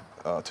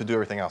to do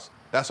everything else.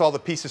 That's all the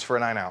pieces for a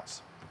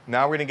 9-ounce.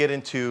 Now we're gonna get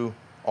into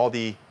all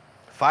the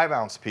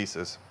 5-ounce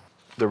pieces.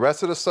 The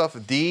rest of the stuff,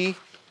 D,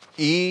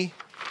 E,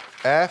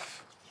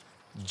 F,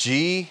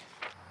 G,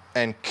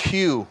 and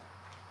Q.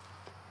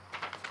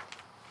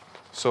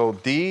 So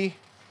D,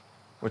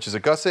 which is a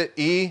gusset,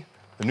 E,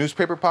 the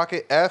newspaper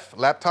pocket, F,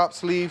 laptop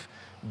sleeve,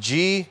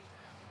 G,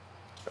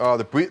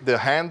 the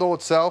handle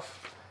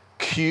itself,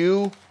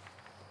 Q,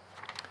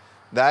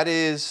 that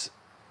is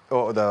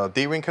the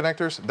D-ring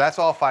connectors. That's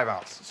all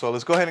 5-ounce. So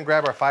let's go ahead and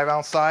grab our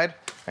 5-ounce side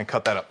and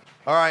cut that up.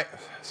 All right,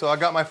 so I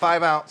got my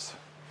 5-ounce.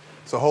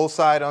 It's a whole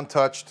side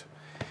untouched.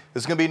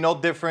 It's gonna be no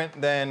different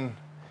than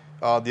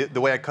the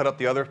way I cut up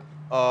the other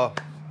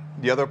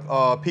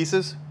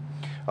pieces.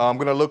 I'm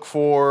gonna look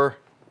for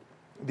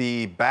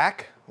the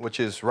back, which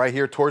is right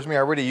here towards me. I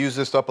already used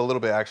this up a little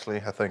bit, actually,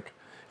 I think.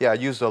 Yeah, I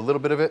used a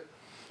little bit of it.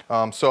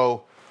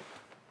 So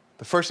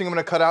the first thing I'm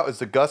gonna cut out is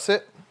the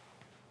gusset.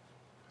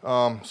 So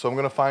I'm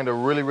gonna find a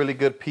really, really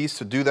good piece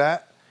to do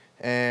that.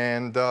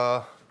 And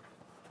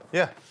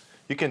yeah,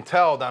 you can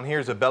tell down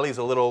here the belly's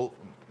a little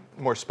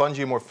more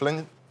spongy, more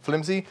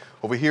flimsy.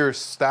 Over here is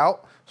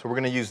stout, so we're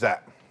gonna use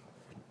that.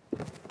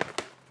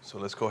 So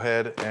let's go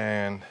ahead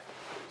and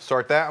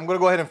start that. I'm gonna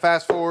go ahead and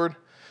fast forward.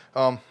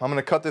 I'm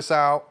gonna cut this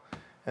out,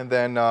 and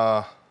then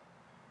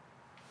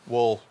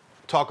we'll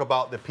talk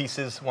about the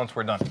pieces once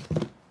we're done.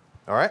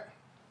 All right?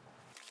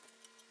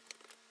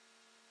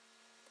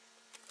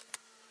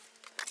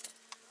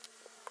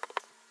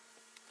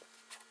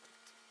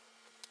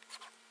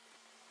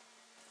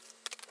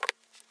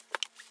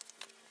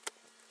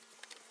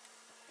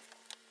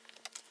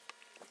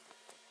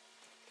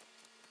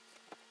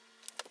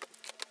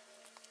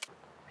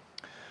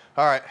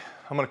 All right,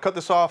 I'm gonna cut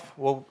this off.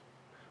 We'll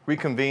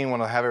reconvene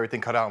when I have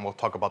everything cut out, and we'll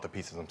talk about the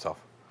pieces themselves.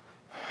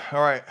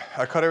 All right,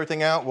 I cut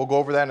everything out. We'll go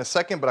over that in a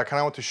second, but I kind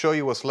of want to show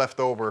you what's left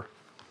over.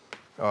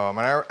 And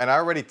I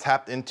already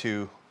tapped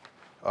into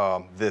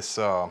this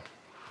side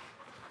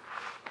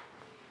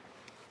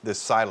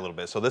a little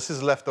bit. So this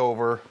is left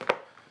over.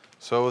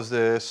 So is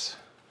this,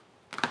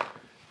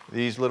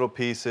 these little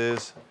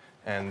pieces,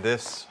 and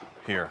this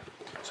here.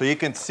 So you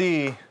can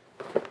see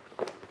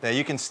that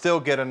you can still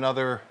get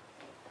another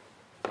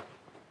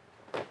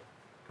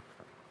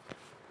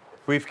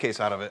briefcase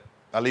out of it,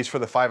 at least for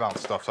the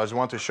 5-ounce stuff. So I just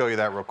wanted to show you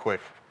that real quick.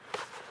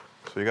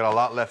 So you got a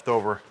lot left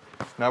over.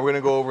 Now we're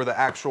gonna go over the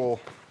actual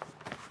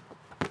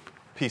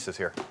pieces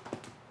here.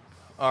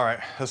 All right,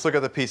 let's look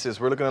at the pieces.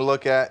 We're gonna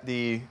look at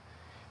the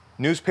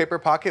newspaper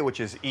pocket, which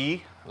is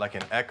E, like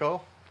in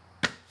Echo,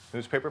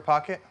 newspaper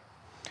pocket.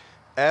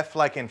 F,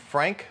 like in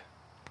Frank.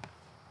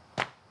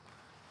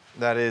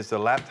 That is the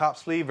laptop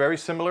sleeve, very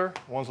similar.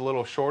 One's a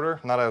little shorter,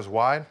 not as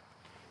wide.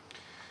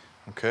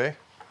 Okay.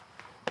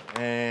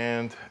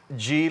 And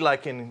G,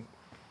 like in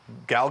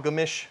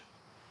Galgamish.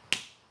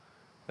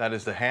 That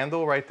is the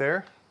handle right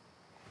there.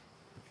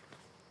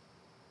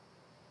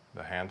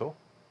 The handle.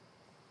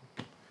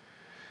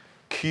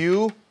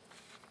 Q,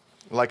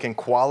 like in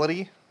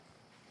Quality.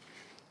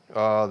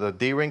 The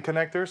D-ring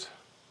connectors.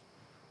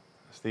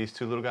 It's these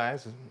two little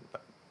guys.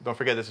 Don't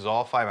forget, this is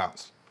all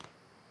 5-ounce.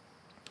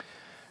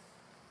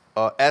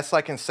 S,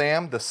 like in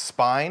Sam, the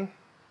spine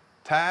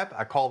tab.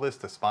 I call this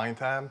the spine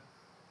tab.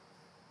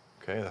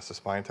 Okay, that's the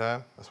spine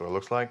tab. That's what it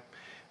looks like.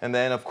 And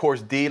then, of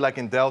course, D, like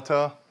in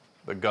Delta,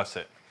 the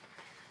gusset.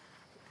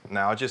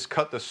 Now, I just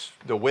cut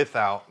the width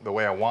out the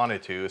way I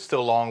wanted to. It's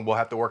still long. We'll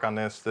have to work on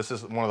this. This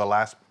is one of the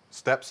last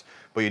steps,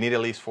 but you need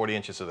at least 40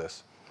 inches of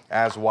this,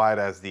 as wide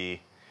as the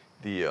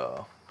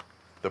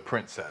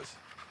print says.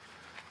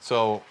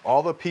 So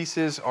all the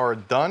pieces are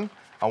done.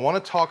 I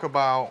want to talk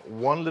about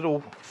one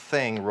little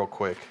thing real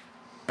quick,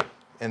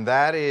 and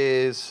that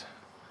is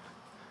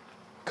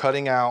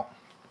cutting out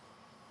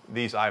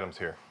these items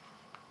here.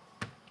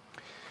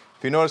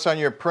 If you notice on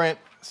your print,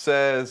 it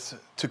says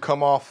to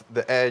come off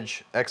the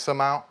edge X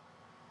amount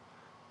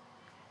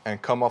and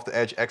come off the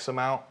edge X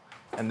amount.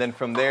 And then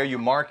from there you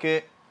mark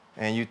it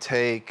and you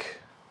take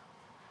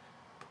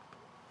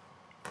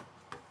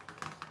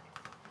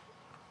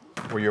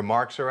where your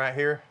marks are at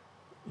here.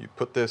 You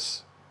put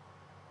this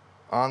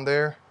on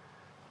there,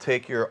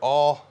 take your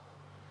awl,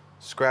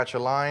 scratch a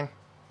line,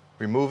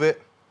 remove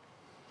it,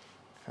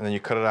 and then you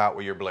cut it out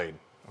with your blade,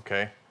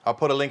 okay? I'll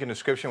put a link in the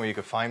description where you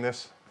can find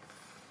this.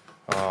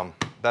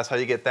 That's how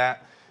you get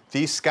that.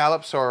 These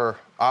scallops are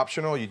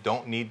optional. You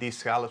don't need these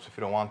scallops if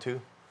you don't want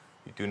to.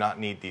 You do not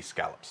need these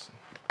scallops,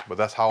 but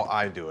that's how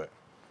I do it.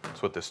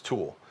 It's with this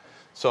tool.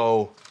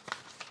 So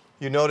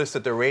you notice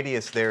that the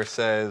radius there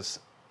says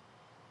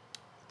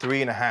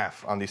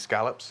 3.5 on these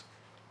scallops.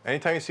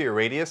 Anytime you see a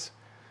radius,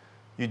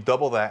 you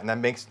double that, and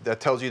that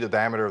tells you the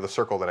diameter of the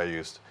circle that I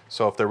used.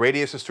 So if the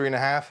radius is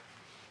 3.5,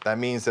 that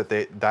means that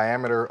the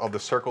diameter of the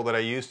circle that I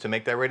used to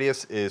make that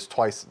radius is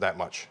twice that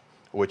much,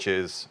 which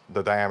is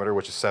the diameter,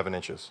 which is 7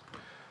 inches.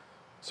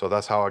 So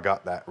that's how I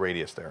got that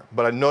radius there.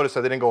 But I noticed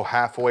I didn't go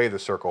halfway the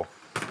circle.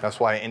 That's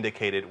why I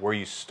indicated where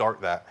you start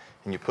that.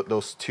 And you put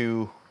those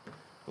two,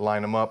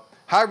 line them up.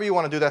 However you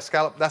want to do that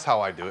scallop, that's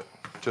how I do it.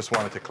 Just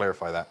wanted to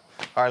clarify that.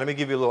 All right, let me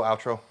give you a little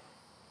outro.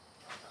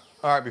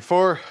 All right,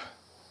 before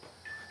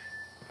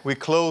we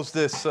close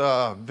this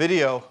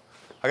video,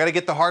 I gotta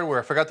get the hardware.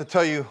 I forgot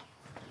to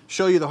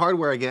show you the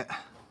hardware I get.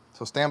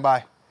 So stand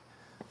by.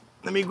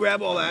 Let me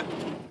grab all that.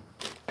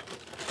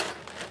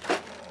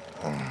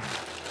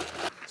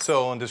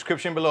 So in the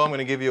description below, I'm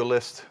gonna give you a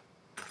list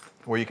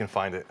where you can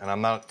find it. And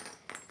I'm not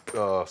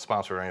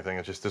sponsored or anything,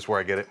 it's just this is where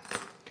I get it.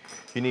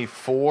 You need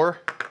 4"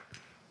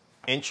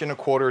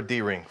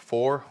 D-ring.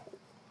 4"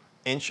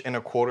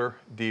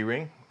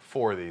 D-ring.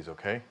 4 of these,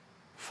 okay?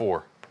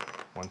 4.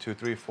 1, 2,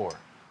 3, 4.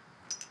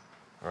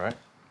 All right.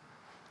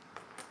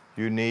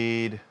 You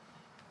need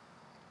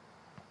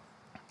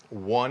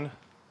 1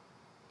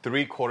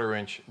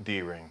 3/4"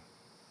 D-ring.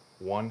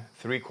 1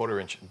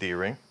 3/4"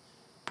 D-ring.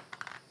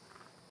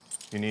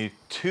 You need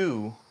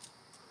 2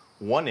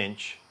 1"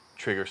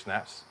 trigger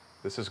snaps.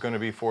 This is going to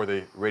be for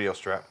the radio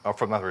strap, not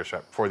the radio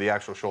strap, for the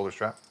actual shoulder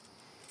strap.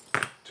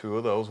 2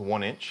 of those,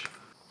 1".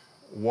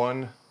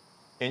 1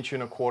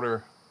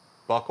 1"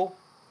 buckle.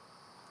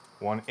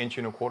 1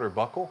 1"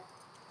 buckle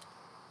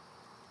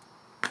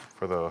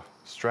for the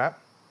strap.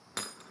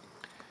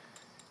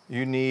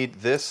 You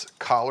need this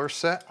collar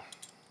set.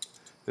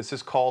 This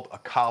is called a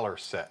collar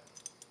set.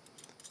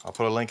 I'll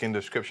put a link in the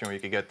description where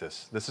you can get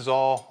this. This is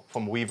all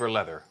from Weaver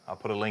Leather. I'll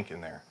put a link in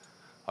there.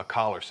 A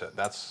collar set.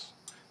 That's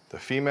the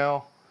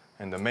female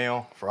and the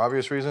male for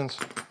obvious reasons.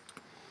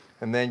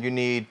 And then you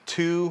need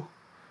 2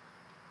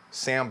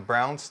 Sam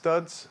Brown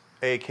studs,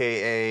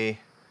 AKA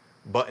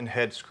button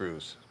head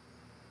screws.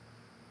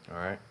 All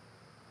right.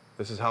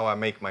 This is how I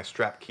make my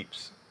strap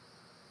keeps.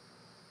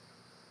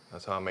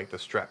 That's how I make the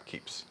strap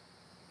keeps.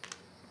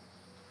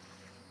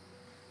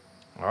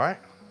 All right.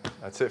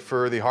 That's it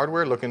for the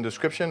hardware. Look in the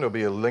description. There'll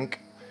be a link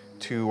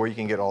to where you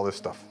can get all this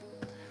stuff.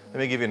 Let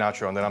me give you an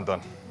outro and then I'm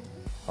done.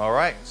 All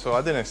right, so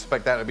I didn't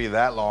expect that to be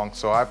that long,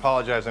 so I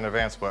apologize in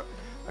advance, but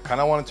I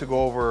kind of wanted to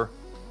go over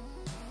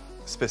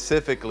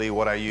specifically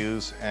what I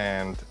use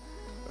and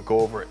go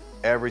over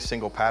every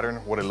single pattern,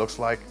 what it looks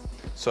like.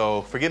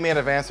 So forgive me in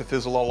advance if this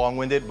is a little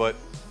long-winded, but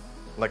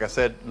like I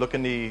said, look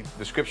in the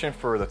description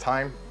for the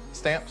time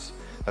stamps.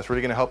 That's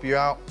really gonna help you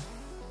out.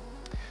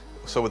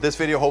 So with this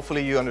video,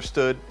 hopefully you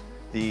understood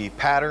the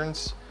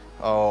patterns,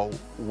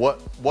 what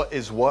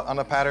is what on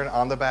the pattern,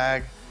 on the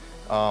bag.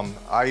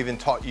 I even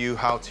taught you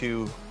how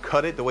to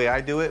cut it the way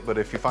I do it, but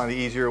if you find the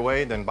easier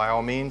way, then by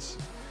all means,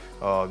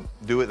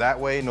 do it that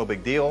way, no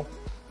big deal.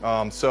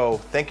 So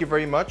thank you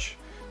very much.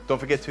 Don't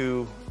forget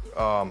to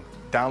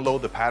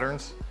download the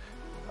patterns.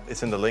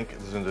 It's in the link,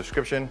 it's in the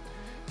description.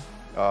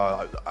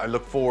 I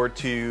look forward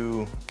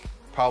to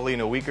probably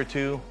in a week or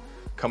 2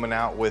 coming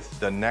out with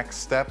the next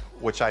step,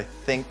 which I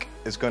think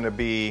is gonna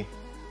be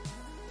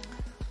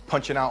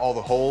punching out all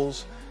the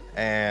holes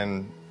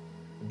and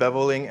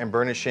beveling and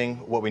burnishing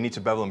what we need to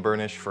bevel and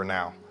burnish for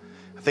now.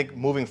 I think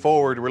moving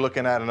forward, we're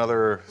looking at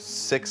another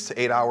 6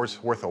 to 8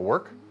 hours worth of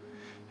work.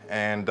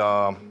 And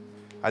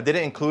I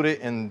didn't include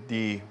it in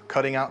the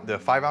cutting out the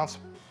 5-ounce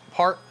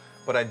part,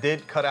 but I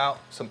did cut out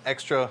some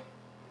extra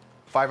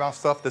 5-ounce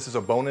stuff. This is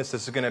a bonus.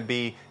 This is gonna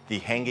be the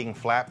hanging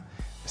flap.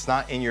 It's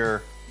not in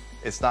your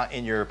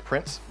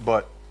prints,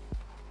 but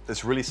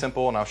it's really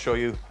simple and I'll show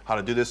you how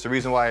to do this. The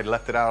reason why I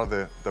left it out of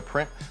the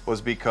print was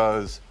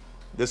because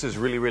this is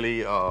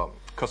really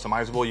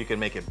customizable. You can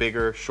make it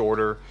bigger,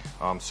 shorter.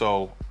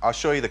 So I'll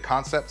show you the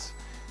concepts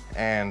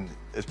and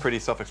it's pretty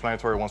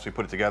self-explanatory once we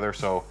put it together.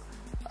 So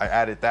I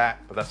added that,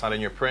 but that's not in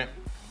your print.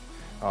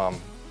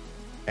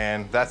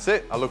 And that's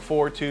it. I look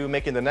forward to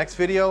making the next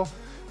video.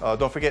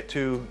 Don't forget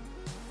to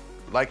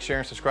like, share,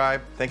 and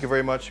subscribe. Thank you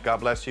very much.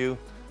 God bless you.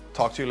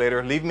 Talk to you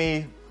later. Leave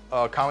me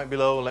a comment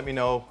below. Let me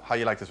know how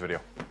you like this video.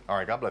 All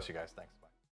right, God bless you guys. Thanks.